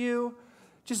plans for you.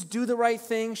 Just do the right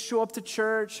thing, show up to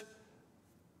church,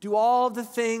 do all of the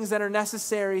things that are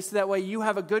necessary so that way you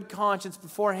have a good conscience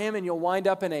before him and you'll wind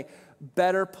up in a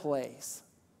better place.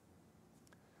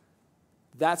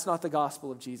 That's not the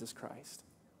gospel of Jesus Christ.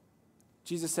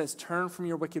 Jesus says, turn from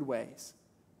your wicked ways.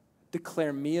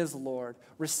 Declare me as Lord.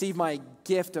 Receive my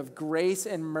gift of grace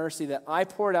and mercy that I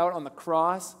poured out on the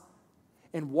cross,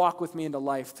 and walk with me into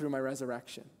life through my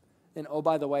resurrection. And oh,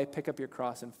 by the way, pick up your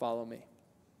cross and follow me.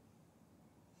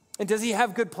 And does he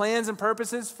have good plans and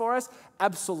purposes for us?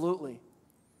 Absolutely.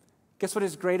 Guess what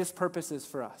his greatest purpose is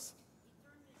for us?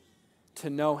 To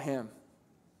know him.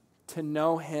 To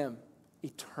know him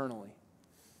eternally.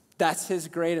 That's his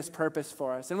greatest purpose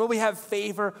for us. And will we have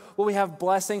favor? Will we have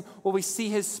blessing? Will we see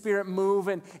his Spirit move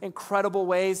in incredible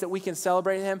ways that we can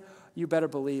celebrate him? You better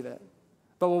believe it.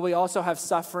 But will we also have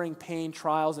suffering, pain,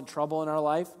 trials, and trouble in our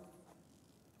life?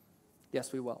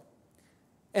 Yes, we will.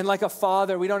 And like a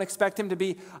father, we don't expect him to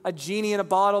be a genie in a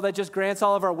bottle that just grants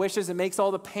all of our wishes and makes all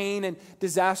the pain and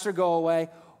disaster go away.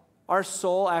 Our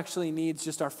soul actually needs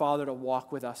just our Father to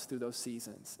walk with us through those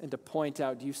seasons and to point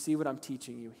out, do you see what I'm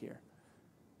teaching you here?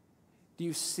 Do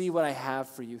you see what I have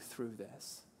for you through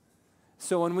this?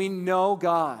 So when we know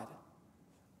God,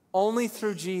 only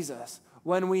through Jesus,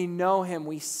 when we know him,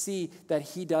 we see that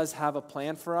he does have a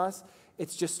plan for us.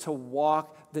 It's just to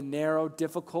walk the narrow,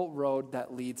 difficult road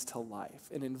that leads to life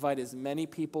and invite as many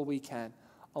people we can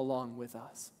along with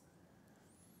us.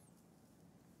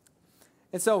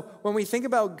 And so when we think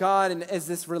about God and as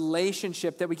this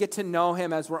relationship that we get to know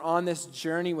him as we're on this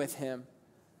journey with him,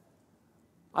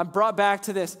 I'm brought back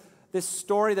to this this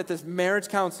story that this marriage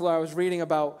counselor I was reading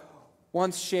about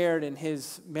once shared in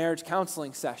his marriage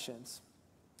counseling sessions.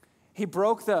 He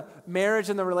broke the marriage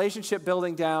and the relationship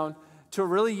building down to a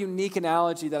really unique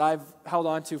analogy that I've held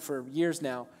on to for years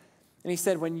now. And he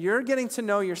said, when you're getting to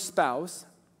know your spouse,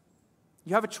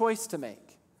 you have a choice to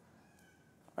make.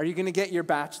 Are you going to get your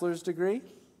bachelor's degree,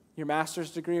 your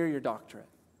master's degree, or your doctorate?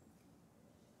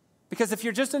 Because if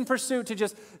you're just in pursuit to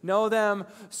just know them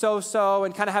so-so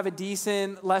and kind of have a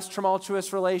decent, less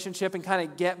tumultuous relationship and kind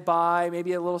of get by,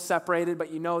 maybe a little separated,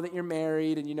 but you know that you're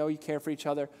married and you know you care for each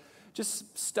other,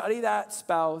 just study that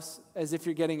spouse as if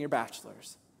you're getting your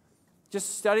bachelor's.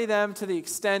 Just study them to the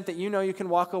extent that you know you can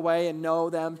walk away and know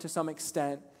them to some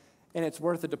extent, and it's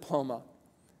worth a diploma.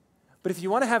 But if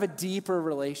you want to have a deeper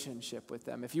relationship with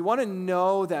them, if you want to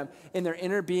know them in their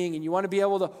inner being, and you want to be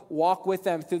able to walk with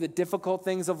them through the difficult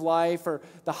things of life or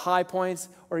the high points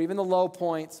or even the low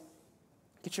points,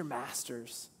 get your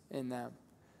master's in them.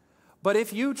 But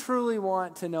if you truly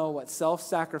want to know what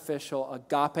self-sacrificial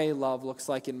agape love looks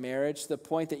like in marriage, to the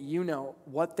point that you know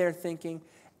what they're thinking,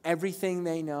 everything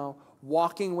they know,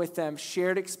 walking with them,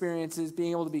 shared experiences, being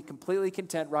able to be completely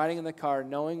content riding in the car,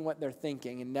 knowing what they're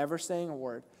thinking and never saying a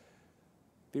word,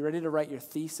 be ready to write your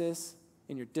thesis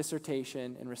and your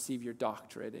dissertation and receive your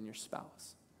doctorate in your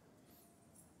spouse.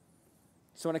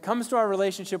 So when it comes to our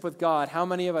relationship with God, how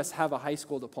many of us have a high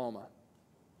school diploma?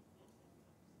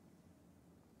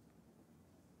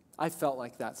 I felt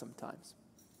like that sometimes.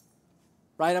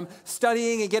 Right? I'm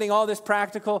studying and getting all this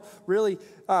practical, really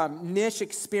niche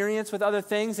experience with other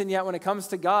things, and yet when it comes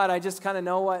to God, I just kind of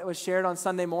know what was shared on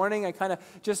Sunday morning. I kind of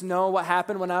just know what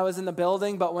happened when I was in the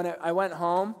building, but when I went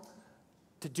home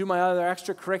to do my other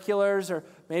extracurriculars or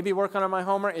maybe work on my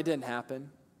homework, it didn't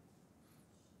happen.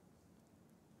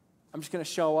 I'm just going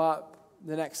to show up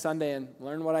the next Sunday and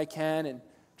learn what I can and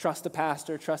trust the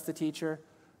pastor, trust the teacher.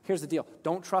 Here's the deal.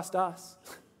 Don't trust us.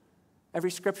 Every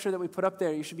scripture that we put up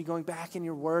there, you should be going back in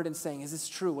your word and saying, is this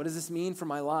true? What does this mean for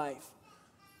my life?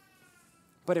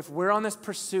 But if we're on this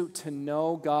pursuit to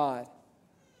know God,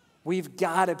 we've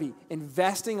got to be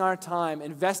investing our time,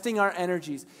 investing our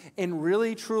energies in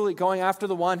really, truly going after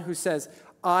the one who says,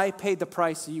 I paid the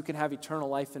price so you can have eternal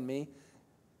life in me.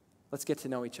 Let's get to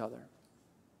know each other.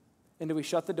 And do we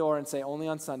shut the door and say only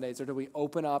on Sundays, or do we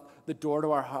open up the door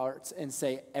to our hearts and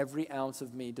say every ounce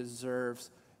of me deserves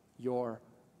your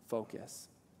focus?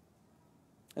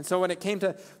 And so when it came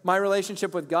to my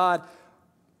relationship with God,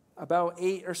 about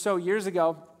 8 or so years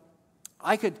ago,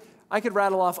 I could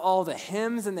rattle off all the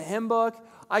hymns in the hymn book.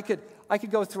 I could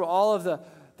go through all of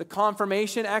the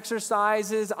confirmation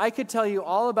exercises. I could tell you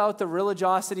all about the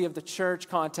religiosity of the church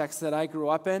context that I grew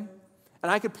up in.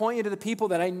 And I could point you to the people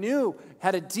that I knew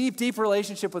had a deep, deep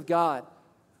relationship with God.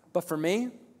 But for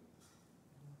me,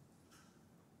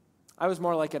 I was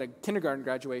more like at a kindergarten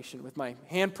graduation with my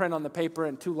handprint on the paper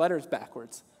and 2 letters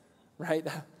backwards, right?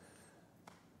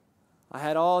 I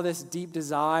had all this deep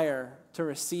desire to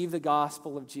receive the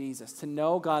gospel of Jesus, to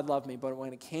know God loved me, but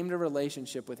when it came to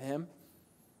relationship with him,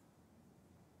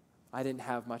 I didn't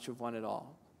have much of one at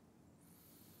all.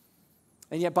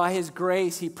 And yet by his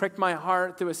grace, he pricked my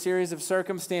heart through a series of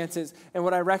circumstances, and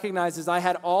what I recognized is I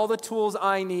had all the tools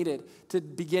I needed to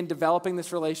begin developing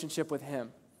this relationship with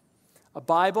him. A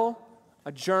Bible,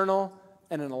 a journal,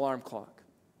 and an alarm clock.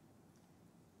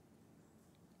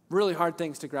 Really hard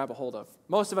things to grab a hold of.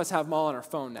 Most of us have them all on our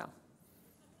phone now.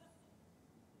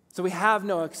 So we have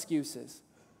no excuses.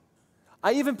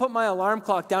 I even put my alarm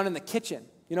clock down in the kitchen.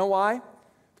 You know why?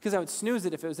 Because I would snooze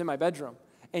it if it was in my bedroom.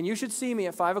 And you should see me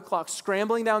at 5 o'clock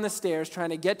scrambling down the stairs trying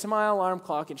to get to my alarm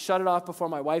clock and shut it off before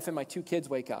my wife and my 2 kids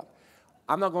wake up.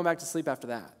 I'm not going back to sleep after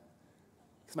that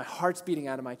because my heart's beating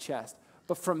out of my chest.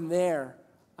 But from there,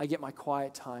 I get my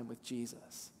quiet time with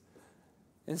Jesus.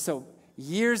 And so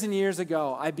years and years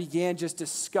ago, I began just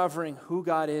discovering who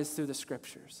God is through the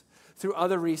scriptures, through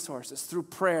other resources, through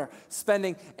prayer,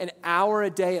 spending an hour a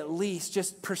day at least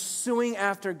just pursuing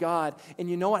after God. And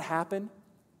you know what happened?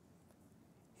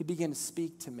 He began to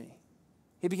speak to me.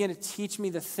 He began to teach me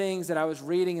the things that I was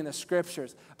reading in the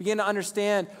scriptures. I began to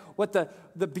understand what the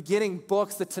beginning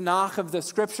books, the Tanakh of the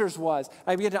scriptures was.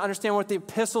 I began to understand what the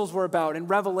epistles were about and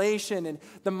Revelation and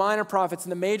the minor prophets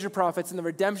and the major prophets and the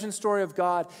redemption story of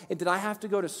God. And did I have to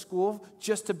go to school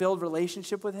just to build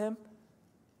relationship with him?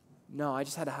 No, I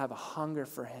just had to have a hunger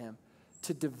for him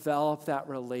to develop that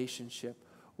relationship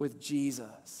with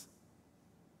Jesus.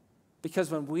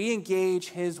 Because when we engage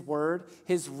his word,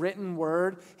 his written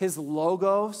word, his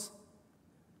logos,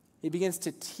 he begins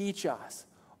to teach us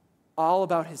all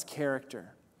about his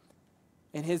character.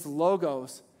 And his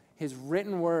logos, his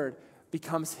written word,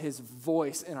 becomes his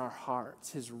voice in our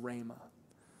hearts, his rhema.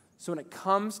 So when it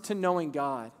comes to knowing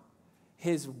God,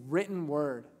 his written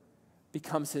word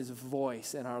becomes his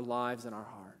voice in our lives and our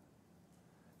heart.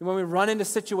 And when we run into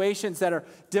situations that are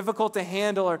difficult to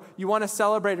handle, or you want to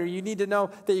celebrate, or you need to know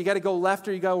that you got to go left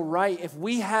or you go right, if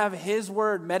we have his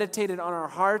word meditated on our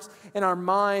hearts and our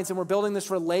minds, and we're building this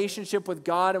relationship with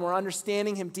God, and we're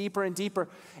understanding him deeper and deeper,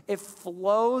 it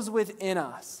flows within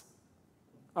us,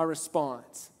 our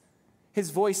response. His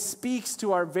voice speaks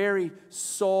to our very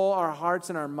soul, our hearts,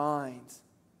 and our minds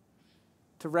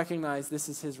to recognize this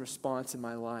is his response in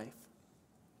my life.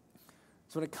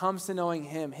 So when it comes to knowing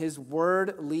him, his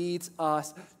word leads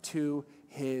us to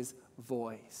his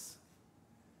voice.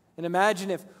 And imagine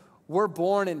if we're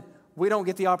born and we don't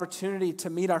get the opportunity to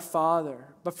meet our Father,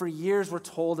 but for years we're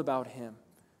told about him.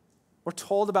 We're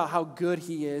told about how good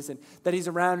he is and that he's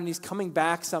around and he's coming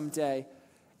back someday.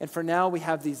 And for now we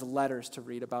have these letters to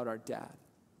read about our dad.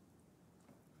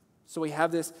 So we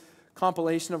have this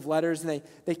compilation of letters, and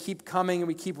they keep coming, and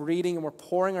we keep reading, and we're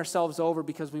pouring ourselves over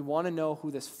because we want to know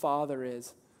who this Father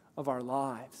is of our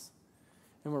lives.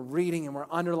 And we're reading, and we're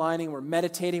underlining, and we're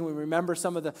meditating. We remember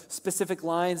some of the specific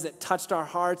lines that touched our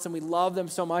hearts, and we love them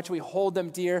so much. We hold them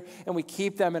dear, and we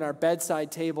keep them in our bedside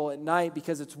table at night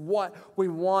because it's what we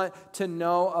want to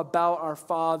know about our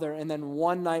Father. And then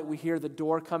one night we hear the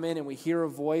door come in, and we hear a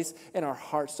voice, and our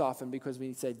hearts soften because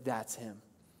we say, that's him.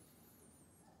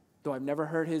 Though I've never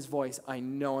heard his voice, I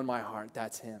know in my heart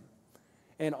that's him.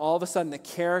 And all of a sudden, the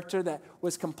character that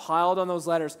was compiled on those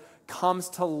letters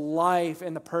comes to life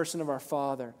in the person of our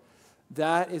Father.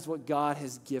 That is what God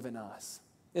has given us,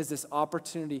 is this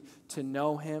opportunity to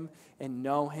know him and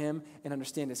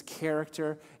understand his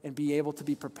character and be able to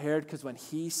be prepared, because when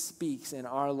he speaks in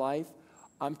our life,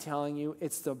 I'm telling you,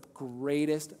 it's the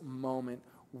greatest moment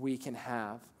we can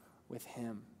have with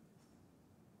him.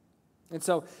 And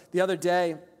so the other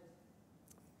day,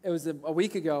 it was a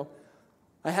week ago,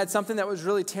 I had something that was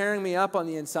really tearing me up on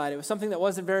the inside. It was something that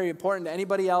wasn't very important to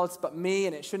anybody else but me,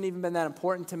 and it shouldn't even been that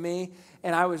important to me,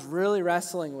 and I was really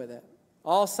wrestling with it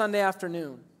all Sunday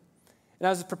afternoon. And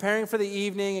I was preparing for the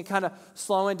evening and kind of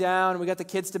slowing down, and we got the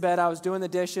kids to bed. I was doing the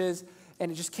dishes,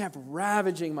 and it just kept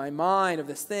ravaging my mind of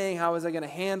this thing. How was I going to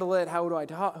handle it? Who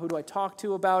do I talk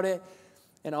to about it?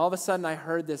 And all of a sudden, I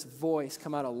heard this voice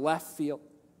come out of left field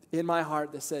in my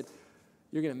heart that said,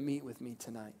 you're going to meet with me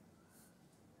tonight.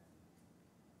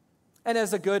 And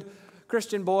as a good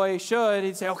Christian boy should,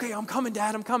 he'd say, okay, I'm coming,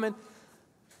 Dad, I'm coming.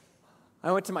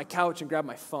 I went to my couch and grabbed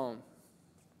my phone.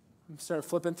 I started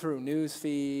flipping through news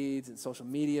feeds and social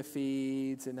media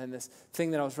feeds, and then this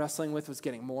thing that I was wrestling with was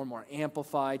getting more and more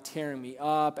amplified, tearing me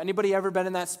up. Anybody ever been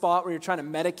in that spot where you're trying to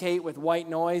medicate with white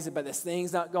noise, but this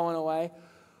thing's not going away?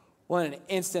 Well, in an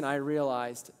instant, I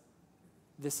realized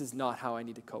this is not how I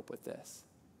need to cope with this.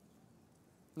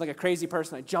 Like a crazy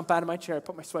person, I jump out of my chair, I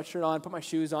put my sweatshirt on, put my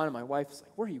shoes on, and my wife is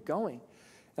like, where are you going?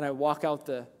 And I walk out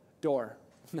the door.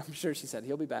 And I'm sure she said,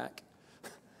 he'll be back.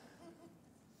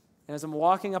 And as I'm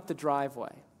walking up the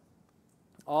driveway,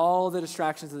 all the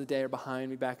distractions of the day are behind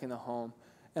me back in the home.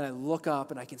 And I look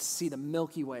up and I can see the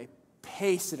Milky Way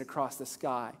pasted across the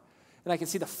sky. And I can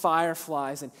see the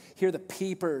fireflies and hear the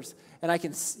peepers. And I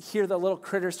can hear the little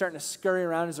critters starting to scurry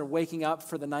around as they're waking up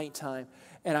for the nighttime.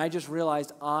 And I just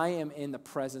realized I am in the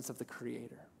presence of the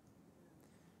Creator.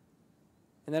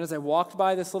 And then as I walked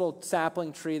by this little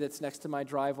sapling tree that's next to my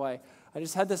driveway, I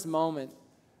just had this moment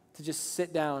to just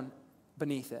sit down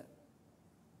beneath it.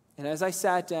 And as I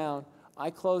sat down, I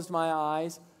closed my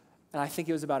eyes, and I think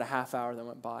it was about a half hour that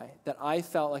went by, that I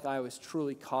felt like I was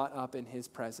truly caught up in his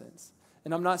presence.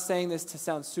 And I'm not saying this to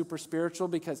sound super spiritual,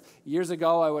 because years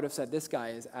ago I would have said, this guy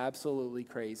is absolutely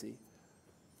crazy.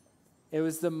 It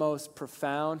was the most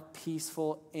profound,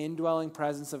 peaceful, indwelling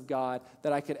presence of God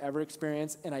that I could ever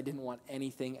experience, and I didn't want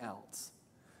anything else.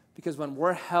 Because when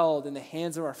we're held in the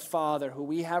hands of our Father, who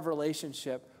we have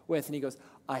relationship with, and he goes,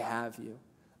 I have you.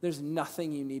 There's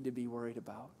nothing you need to be worried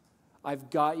about. I've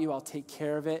got you. I'll take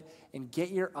care of it. And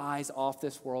get your eyes off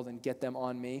this world and get them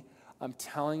on me. I'm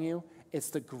telling you,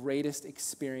 it's the greatest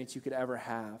experience you could ever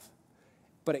have.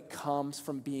 But it comes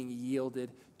from being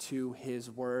yielded to his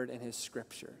word and his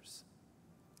scriptures.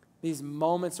 These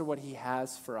moments are what he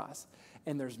has for us,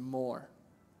 and there's more.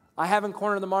 I haven't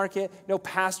cornered the market. No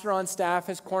pastor on staff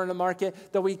has cornered the market,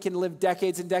 that we can live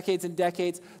decades and decades and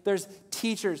decades. There's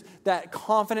teachers that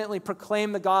confidently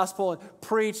proclaimed the gospel and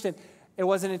preached, and it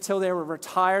wasn't until they were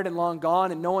retired and long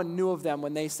gone, and no one knew of them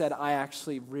when they said, I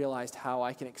actually realized how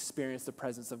I can experience the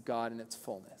presence of God in its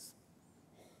fullness.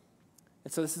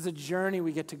 And so this is a journey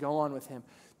we get to go on with him,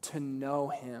 to know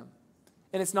him.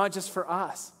 And it's not just for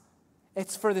us.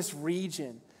 It's for this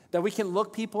region. That we can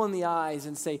look people in the eyes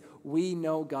and say, we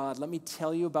know God. Let me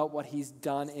tell you about what he's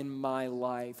done in my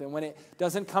life. And when it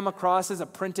doesn't come across as a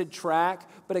printed track,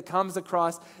 but it comes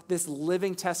across this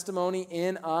living testimony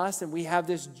in us, and we have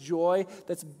this joy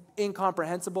that's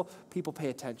incomprehensible, people pay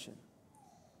attention.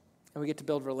 And we get to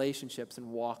build relationships and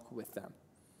walk with them.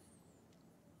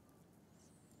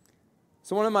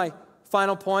 So one of my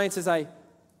final points as I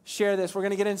share this, we're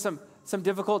going to get into some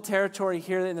difficult territory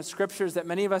here in the scriptures that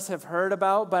many of us have heard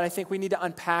about, but I think we need to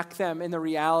unpack them in the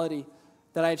reality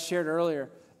that I had shared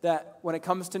earlier, that when it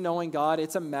comes to knowing God,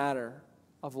 it's a matter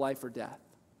of life or death.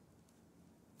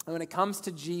 And when it comes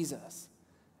to Jesus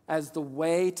as the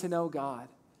way to know God,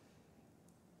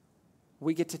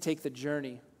 we get to take the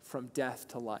journey from death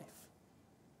to life.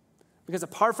 Because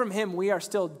apart from him, we are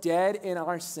still dead in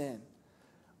our sin.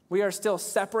 We are still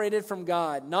separated from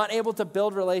God, not able to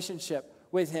build relationship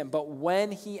with him. But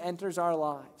when he enters our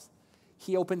lives,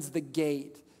 he opens the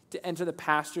gate to enter the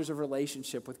pastures of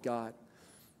relationship with God.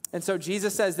 And so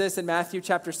Jesus says this in Matthew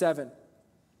chapter 7.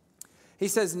 He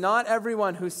says, "Not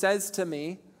everyone who says to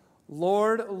me,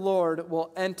 'Lord, Lord,'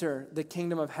 will enter the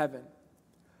kingdom of heaven,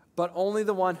 but only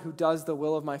the one who does the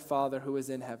will of my Father who is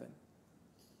in heaven.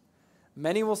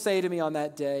 Many will say to me on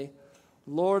that day,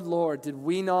 'Lord, Lord, did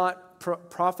we not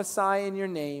prophesy in your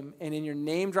name, and in your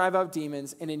name drive out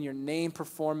demons, and in your name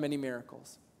perform many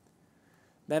miracles?'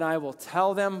 Then I will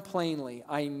tell them plainly,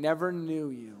 'I never knew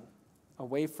you.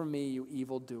 Away from me, you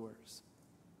evildoers.'"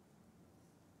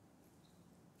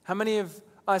 How many of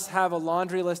us have a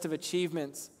laundry list of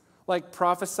achievements, like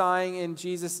prophesying in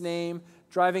Jesus' name,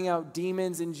 driving out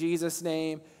demons in Jesus'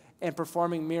 name, and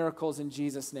performing miracles in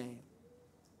Jesus' name?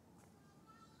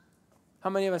 How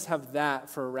many of us have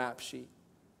that for a rap sheet?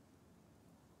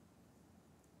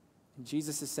 And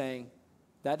Jesus is saying,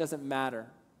 that doesn't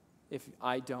matter if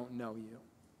I don't know you.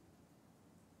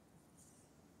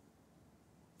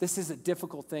 This is a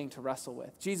difficult thing to wrestle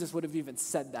with. Jesus would have even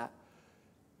said that.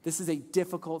 This is a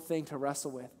difficult thing to wrestle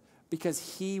with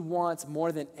because he wants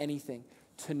more than anything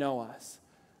to know us.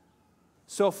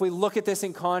 So if we look at this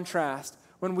in contrast,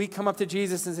 when we come up to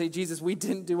Jesus and say, "Jesus, we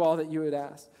didn't do all that you had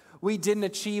asked. We didn't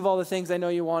achieve all the things I know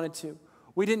you wanted to.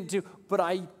 We didn't do, but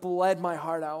I bled my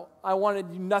heart out. I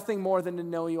wanted nothing more than to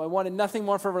know you. I wanted nothing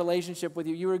more for a relationship with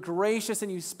you. You were gracious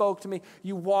and you spoke to me.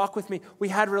 You walk with me. We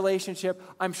had relationship."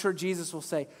 I'm sure Jesus will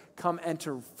say, "Come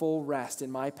enter full rest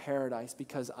in my paradise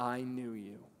because I knew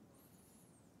you."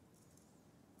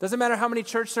 Doesn't matter how many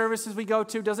church services we go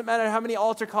to. Doesn't matter how many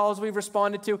altar calls we've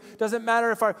responded to. Doesn't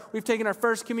matter if we've taken our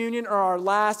first communion or our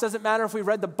last. Doesn't matter if we've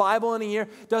read the Bible in a year.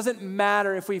 Doesn't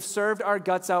matter if we've served our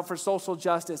guts out for social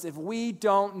justice. If we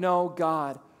don't know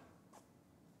God,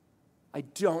 I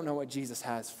don't know what Jesus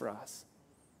has for us.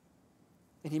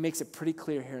 And he makes it pretty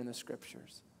clear here in the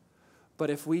scriptures. But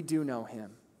if we do know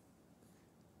him,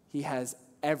 he has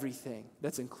everything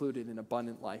that's included in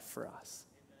abundant life for us.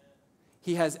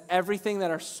 He has everything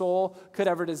that our soul could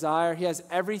ever desire. He has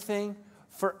everything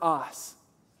for us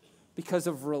because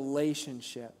of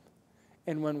relationship.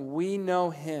 And when we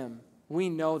know him, we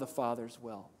know the Father's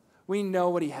will. We know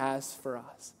what he has for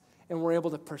us. And we're able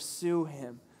to pursue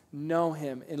him, know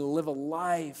him, and live a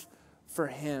life for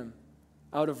him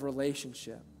out of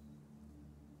relationship.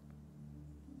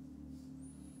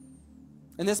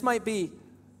 And this might be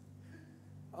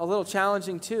a little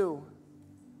challenging too.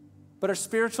 But our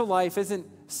spiritual life isn't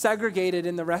segregated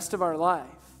in the rest of our life,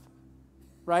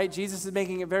 right? Jesus is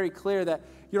making it very clear that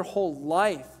your whole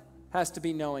life has to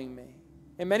be knowing me.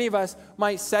 And many of us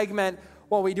might segment,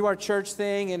 well, we do our church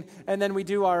thing, and then we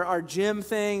do our gym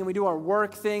thing, and we do our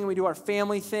work thing, and we do our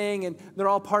family thing, and they're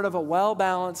all part of a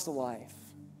well-balanced life.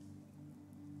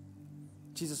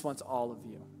 Jesus wants all of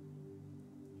you.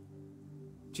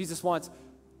 Jesus wants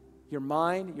your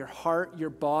mind, your heart, your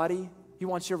body. He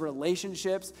wants your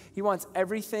relationships. He wants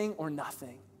everything or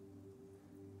nothing.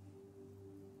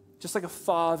 Just like a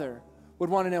father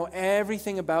would want to know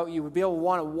everything about you, would be able to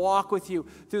want to walk with you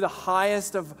through the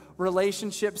highest of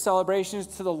relationship celebrations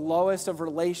to the lowest of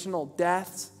relational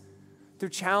deaths, through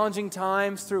challenging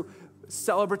times, through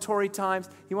celebratory times.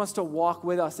 He wants to walk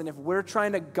with us. And if we're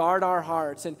trying to guard our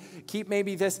hearts and keep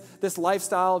maybe this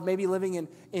lifestyle of maybe living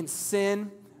in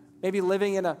sin, maybe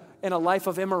living in a life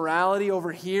of immorality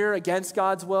over here against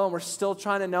God's will, and we're still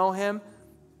trying to know him,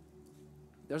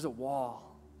 there's a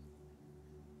wall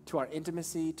to our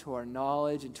intimacy, to our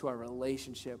knowledge, and to our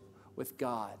relationship with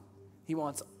God. He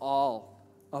wants all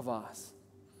of us.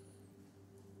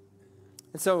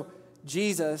 And so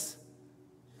Jesus,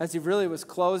 as he really was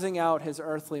closing out his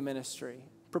earthly ministry,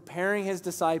 preparing his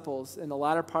disciples in the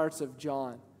latter parts of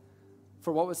John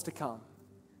for what was to come,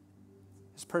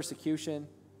 his persecution,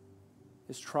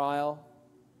 his trial,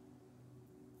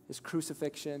 his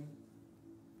crucifixion,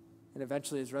 and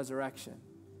eventually his resurrection.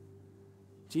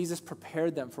 Jesus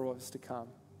prepared them for what was to come.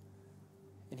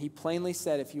 And he plainly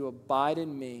said, if you abide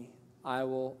in me, I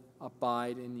will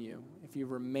abide in you. If you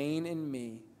remain in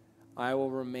me, I will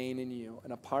remain in you.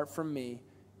 And apart from me,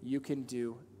 you can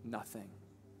do nothing.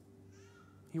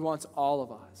 He wants all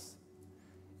of us.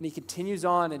 And he continues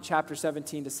on in chapter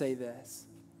 17 to say this.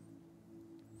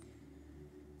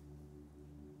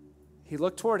 He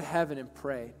looked toward heaven and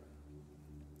prayed,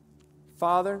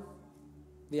 Father,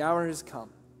 the hour has come.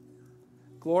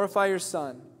 Glorify your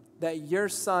Son, that your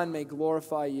Son may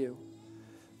glorify you.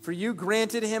 For you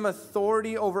granted him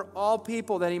authority over all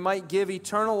people, that he might give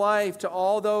eternal life to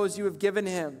all those you have given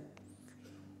him.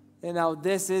 And now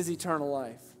this is eternal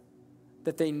life,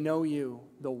 that they know you,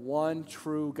 the one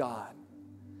true God,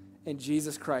 and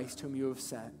Jesus Christ, whom you have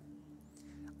sent.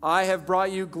 I have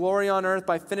brought you glory on earth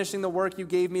by finishing the work you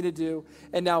gave me to do.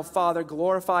 And now, Father,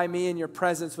 glorify me in your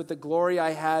presence with the glory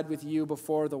I had with you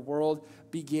before the world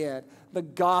began. The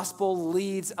gospel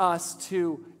leads us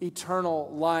to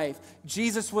eternal life.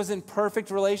 Jesus was in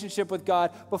perfect relationship with God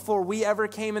before we ever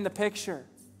came in the picture.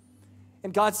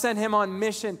 And God sent him on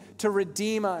mission to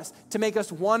redeem us, to make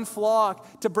us one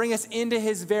flock, to bring us into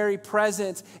his very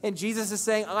presence. And Jesus is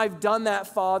saying, I've done that,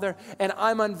 Father, and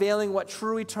I'm unveiling what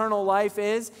true eternal life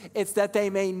is. It's that they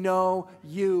may know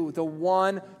you, the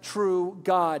one true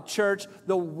God. Church,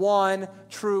 the one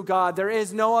true God. There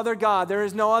is no other God. There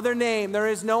is no other name. There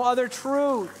is no other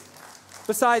truth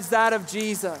besides that of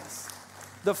Jesus,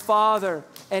 the Father,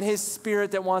 and his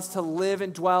Spirit that wants to live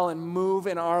and dwell and move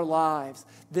in our lives.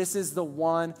 This is the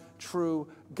one true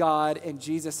God, and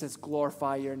Jesus says,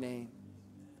 glorify your name.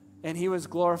 And he was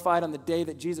glorified on the day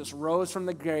that Jesus rose from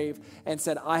the grave and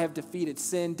said, I have defeated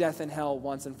sin, death, and hell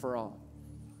once and for all.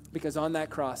 Because on that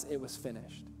cross, it was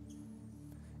finished.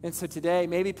 And so today,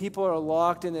 maybe people are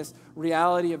locked in this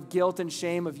reality of guilt and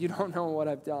shame of, you don't know what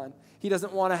I've done. He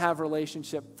doesn't want to have a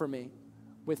relationship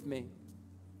with me.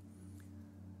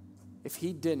 If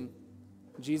he didn't,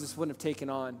 Jesus wouldn't have taken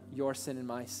on your sin and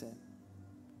my sin.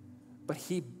 But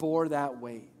he bore that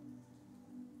weight.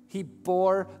 He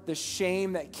bore the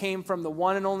shame that came from the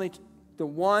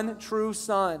one true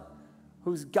Son,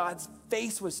 whose God's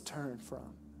face was turned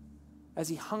from, as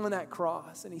he hung on that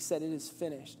cross and he said, it is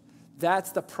finished.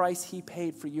 That's the price he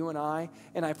paid for you and I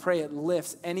pray it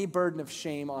lifts any burden of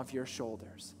shame off your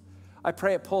shoulders. I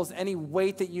pray it pulls any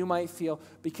weight that you might feel,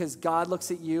 because God looks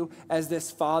at you as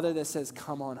this Father that says,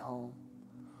 come on home.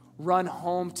 Run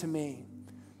home to me.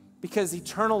 Because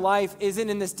eternal life isn't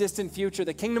in this distant future.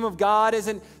 The kingdom of God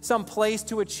isn't some place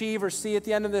to achieve or see at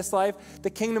the end of this life. The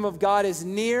kingdom of God is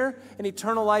near, and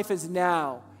eternal life is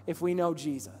now if we know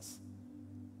Jesus.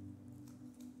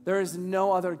 There is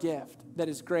no other gift that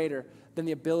is greater than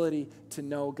the ability to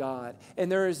know God. And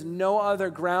there is no other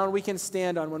ground we can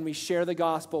stand on when we share the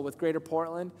gospel with Greater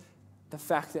Portland, the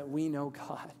fact that we know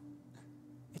God.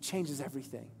 It changes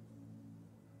everything.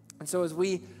 And so as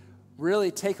we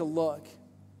really take a look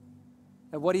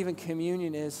at what even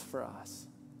communion is for us,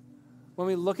 when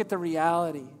we look at the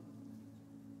reality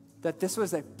that this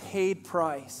was a paid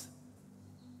price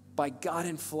by God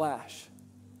in flesh,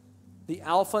 the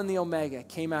Alpha and the Omega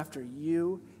came after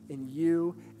you and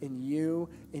you and you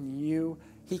and you.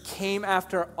 He came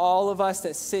after all of us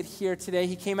that sit here today.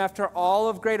 He came after all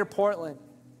of Greater Portland.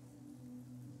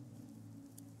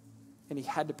 And he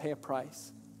had to pay a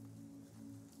price.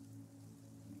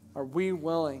 Are we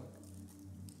willing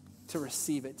to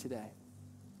receive it today?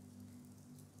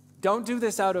 Don't do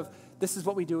this out of, this is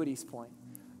what we do at East Point.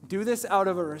 Do this out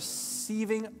of a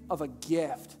receiving of a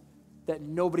gift that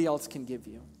nobody else can give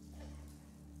you.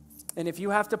 And if you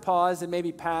have to pause and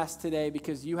maybe pass today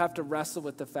because you have to wrestle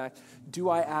with the fact, do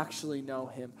I actually know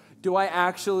him? Do I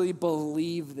actually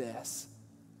believe this?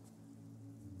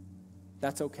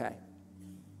 That's okay.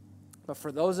 But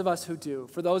for those of us who do,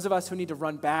 for those of us who need to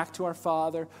run back to our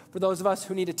Father, for those of us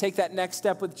who need to take that next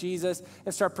step with Jesus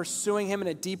and start pursuing him in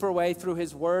a deeper way through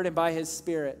his word and by his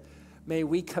Spirit, may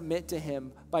we commit to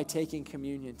him by taking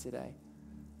communion today.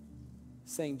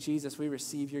 Saying, Jesus, we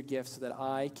receive your gift so that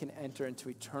I can enter into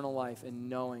eternal life in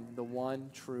knowing the one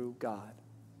true God.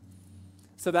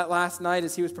 So that last night,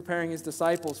 as he was preparing his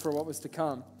disciples for what was to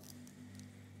come,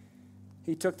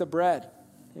 he took the bread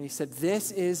and he said,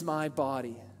 this is my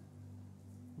body,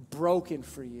 broken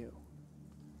for you.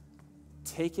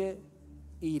 Take it,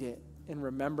 eat it in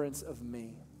remembrance of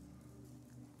me.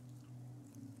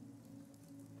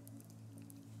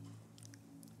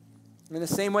 And in the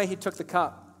same way, he took the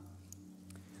cup.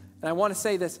 And I want to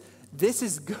say this. This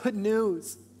is good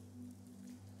news.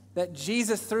 That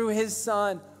Jesus, through his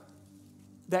Son,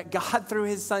 that God, through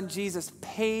his son Jesus,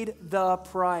 paid the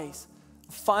price.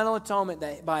 Final atonement,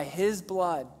 that by his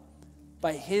blood,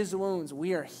 by his wounds,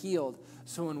 we are healed.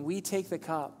 So when we take the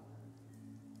cup,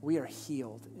 we are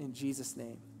healed in Jesus'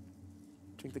 name.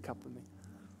 Drink the cup with me.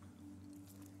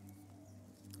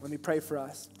 Let me pray for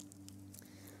us.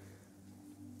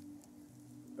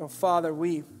 Oh, Father,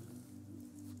 we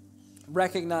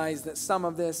recognize that some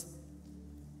of this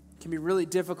can be really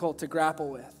difficult to grapple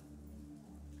with.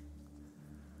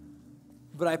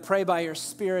 But I pray by your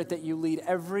Spirit that you lead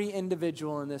every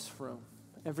individual in this room,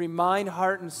 every mind,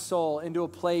 heart, and soul into a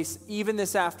place, even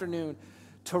this afternoon,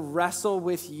 to wrestle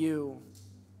with you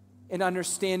in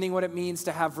understanding what it means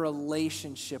to have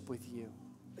relationship with you.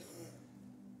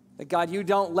 That God, you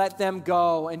don't let them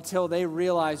go until they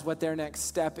realize what their next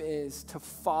step is, to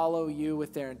follow you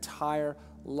with their entire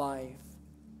life.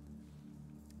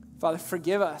 Father,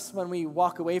 forgive us when we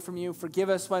walk away from you. Forgive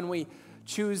us when we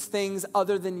choose things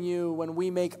other than you, when we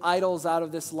make idols out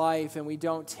of this life and we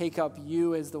don't take up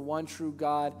you as the one true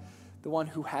God, the one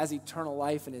who has eternal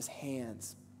life in his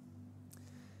hands.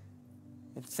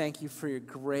 And thank you for your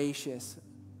gracious,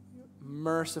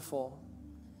 merciful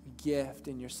gift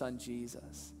in your son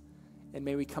Jesus. And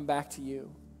may we come back to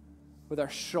you with our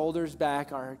shoulders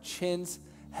back, our chins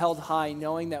held high,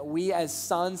 knowing that we as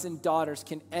sons and daughters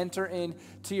can enter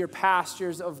into your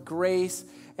pastures of grace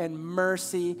and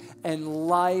mercy and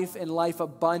life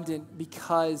abundant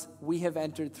because we have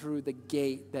entered through the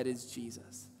gate that is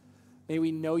Jesus. May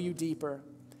we know you deeper.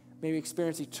 May we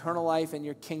experience eternal life and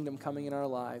your kingdom coming in our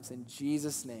lives. In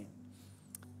Jesus' name,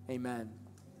 amen.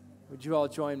 Would you all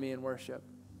join me in worship?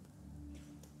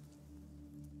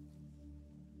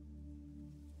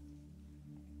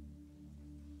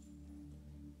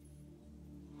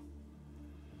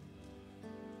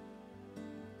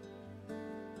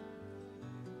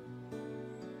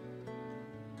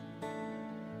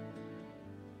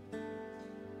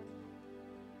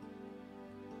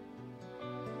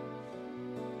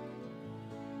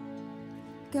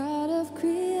 God of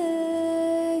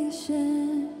creation,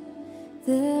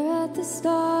 there at the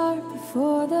start,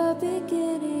 before the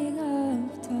beginning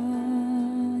of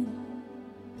time.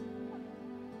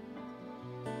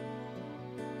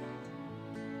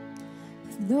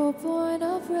 With no point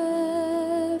of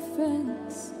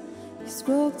reference, you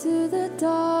spoke to the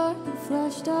dark and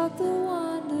fleshed out the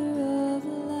wonder of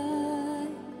light.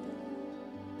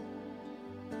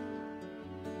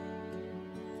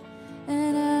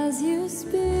 And as you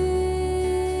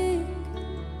speak,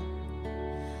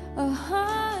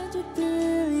 100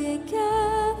 billion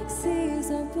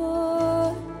galaxies are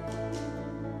born.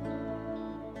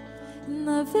 In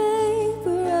the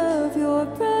vapor of your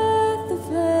breath, the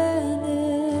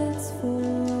planets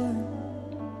form.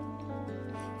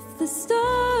 If the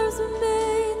stars were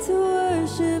made to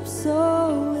worship,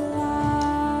 so will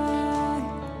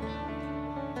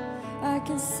I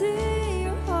can see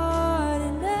your heart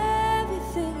in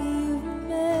everything you've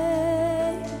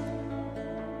made.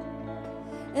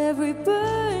 Every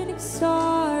burning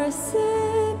star, a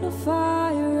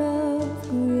signifier of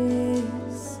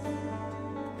grace.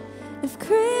 If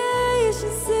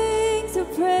creation sings your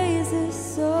praises,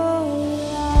 so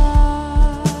will I.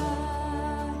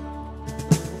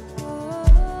 Oh,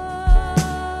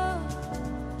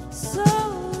 so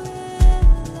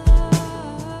will I.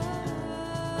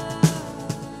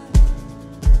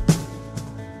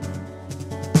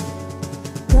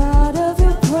 God of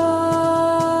your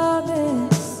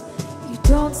promise, you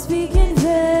don't speak in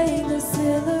vain, the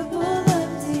syllable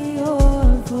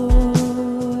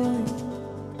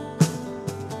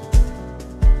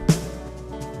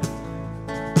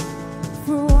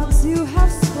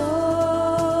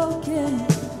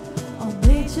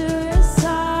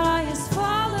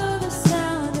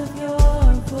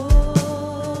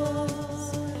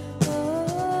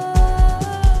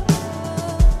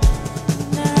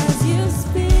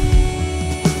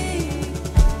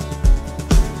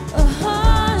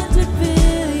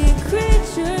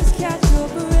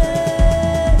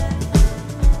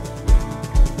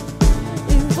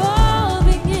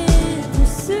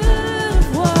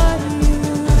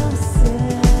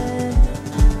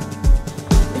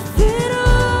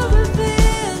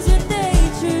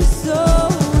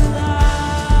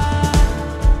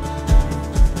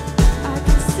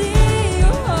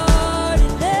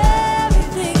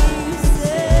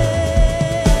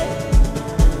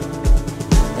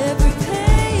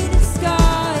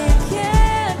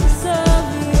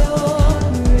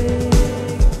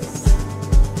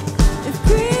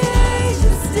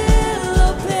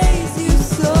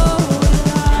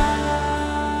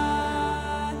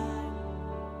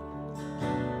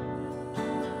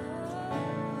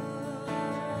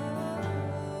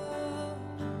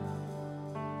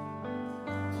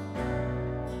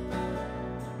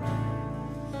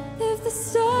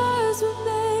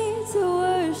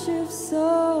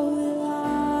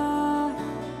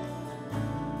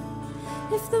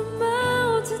If the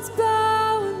mountains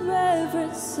bow in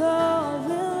reverence, so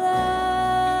will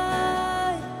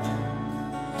I.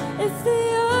 If the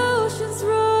oceans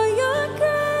roar your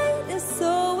greatness,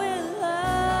 so will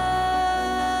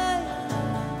I.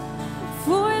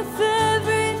 For if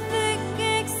everything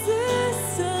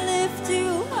exists to lift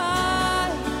you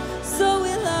high, so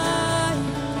will I.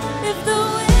 If the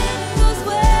wind goes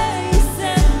where you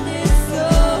send it, so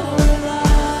will I.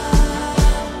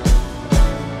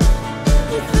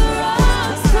 If the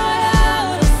rocks cry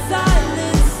out in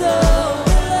silence, so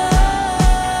will I.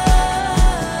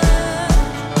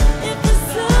 If the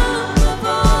sum of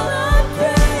all our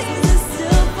praises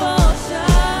still fall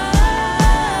short,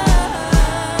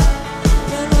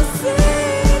 then we'll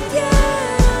sing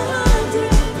again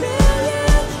 100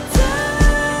 million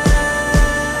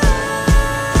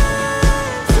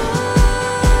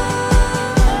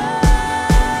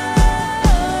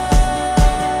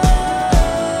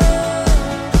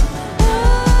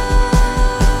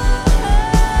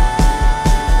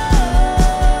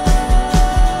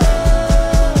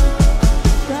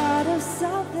God of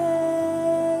salvation,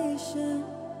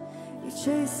 you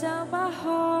chased down my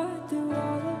heart through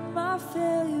all of my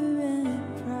failure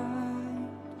and pride.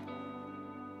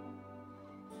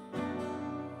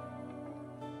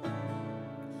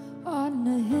 On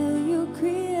the hill you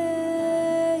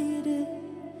created,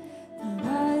 the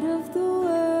light of the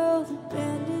world,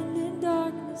 abandoned in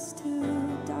darkness to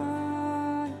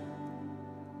die.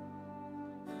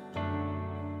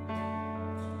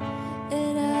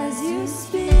 And as you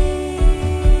speak,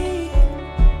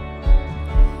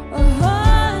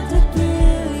 100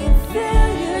 billion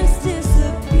failures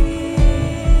disappear.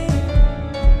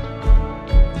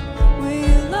 Where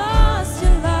you lost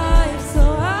your life so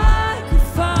I could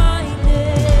find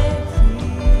it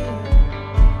here.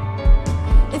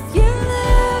 If you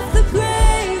left the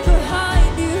grave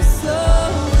behind you, so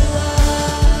will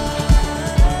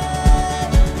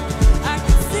I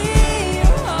can see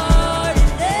your heart in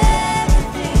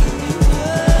everything you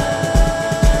were.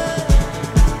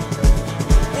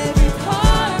 Every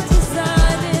part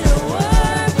designed in a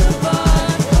work of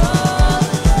art.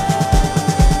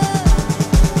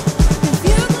 If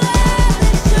you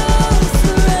gladly chose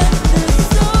surrender,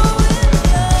 so will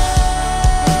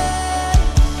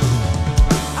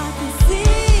I can see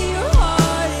your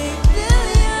heart in a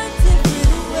billion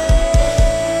different ways.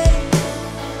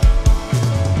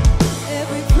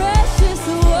 Every precious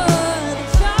one, a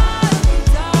child you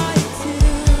died to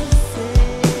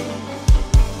save.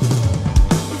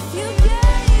 If you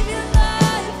gave your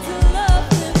life to love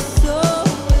them, so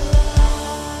will I.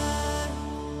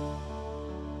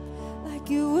 Like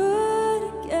you would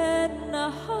again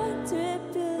 100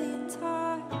 billion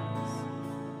times.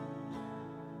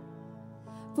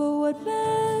 But what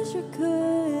measure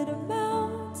could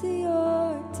amount to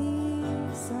your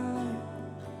desire?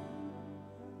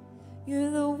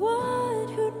 You're the one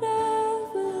who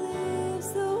never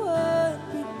leaves the one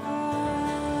behind.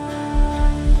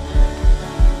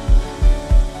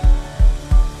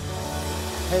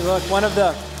 Hey, look, one of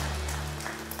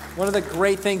the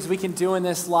great things we can do in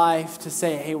this life to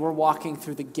say, hey, we're walking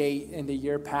through the gate into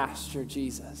your pasture,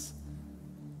 Jesus,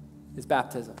 is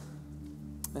baptism.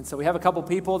 And so we have a couple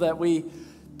people that we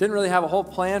didn't really have a whole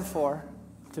plan for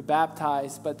to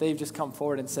baptize, but they've just come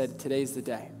forward and said, today's the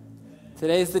day.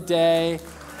 Today's the day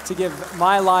to give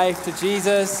my life to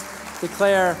Jesus,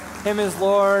 declare him as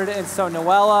Lord. And so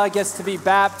Noella gets to be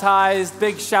baptized.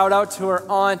 Big shout out to her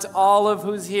aunt Olive,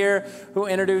 who's here, who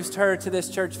introduced her to this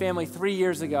church family 3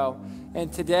 years ago.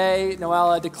 And today,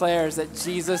 Noella declares that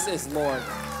Jesus is Lord.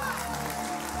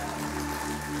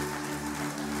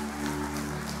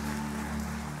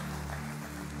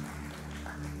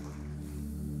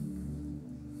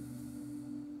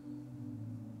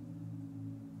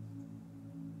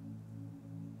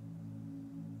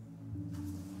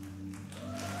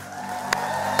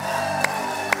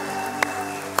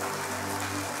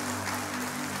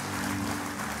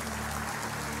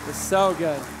 It's so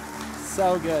good.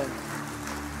 So good.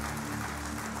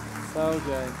 So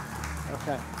good.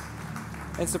 Okay.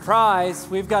 And surprise,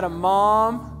 we've got a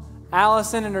mom,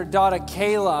 Allison, and her daughter,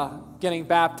 Kayla, getting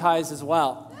baptized as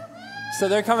well. So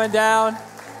they're coming down.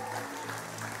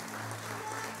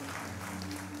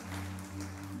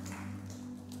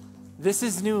 This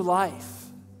is new life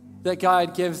that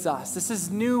God gives us. This is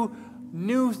new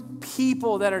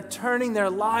people that are turning their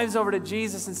lives over to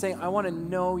Jesus and saying, I want to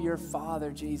know your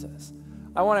Father, Jesus.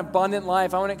 I want abundant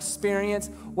life. I want to experience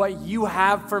what you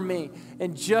have for me.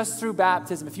 And just through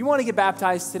baptism, if you want to get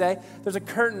baptized today, there's a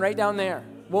curtain right down there.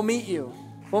 We'll meet you.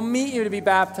 We'll meet you to be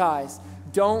baptized.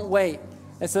 Don't wait.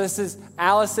 And so this is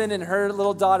Allison and her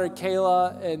little daughter,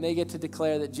 Kayla, and they get to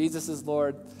declare that Jesus is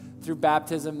Lord through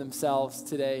baptism themselves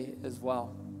today as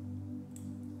well.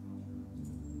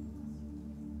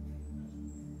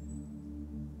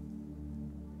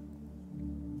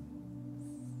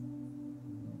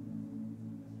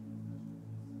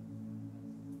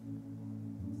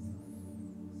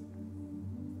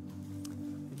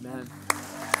 Amen.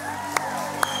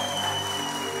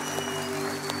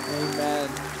 Amen.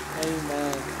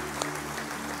 Amen.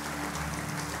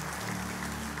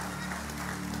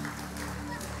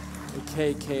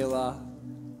 Okay, Kayla.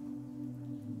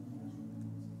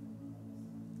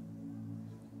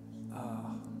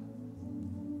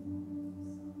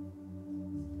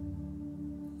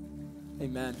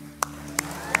 Amen. Amen.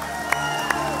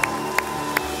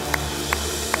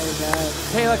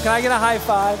 Kayla, can I get a high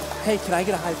five? Hey, can I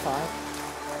get a high five?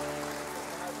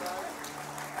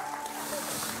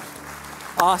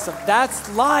 Awesome. That's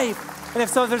life. And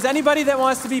if there's anybody that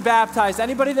wants to be baptized,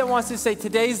 anybody that wants to say,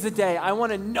 today's the day, I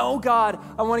want to know God,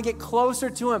 I want to get closer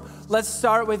to him, let's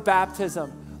start with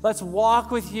baptism. Let's walk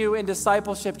with you in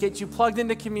discipleship, get you plugged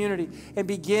into community, and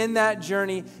begin that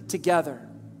journey together.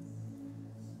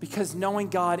 Because knowing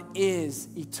God is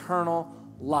eternal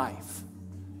life,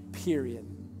 period.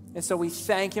 And so we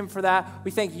thank him for that.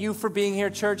 We thank you for being here,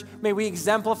 church. May we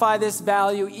exemplify this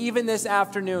value even this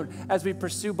afternoon as we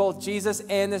pursue both Jesus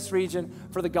and this region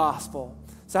for the gospel.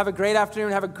 So have a great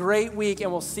afternoon, have a great week,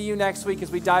 and we'll see you next week as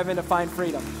we dive into Find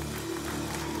Freedom.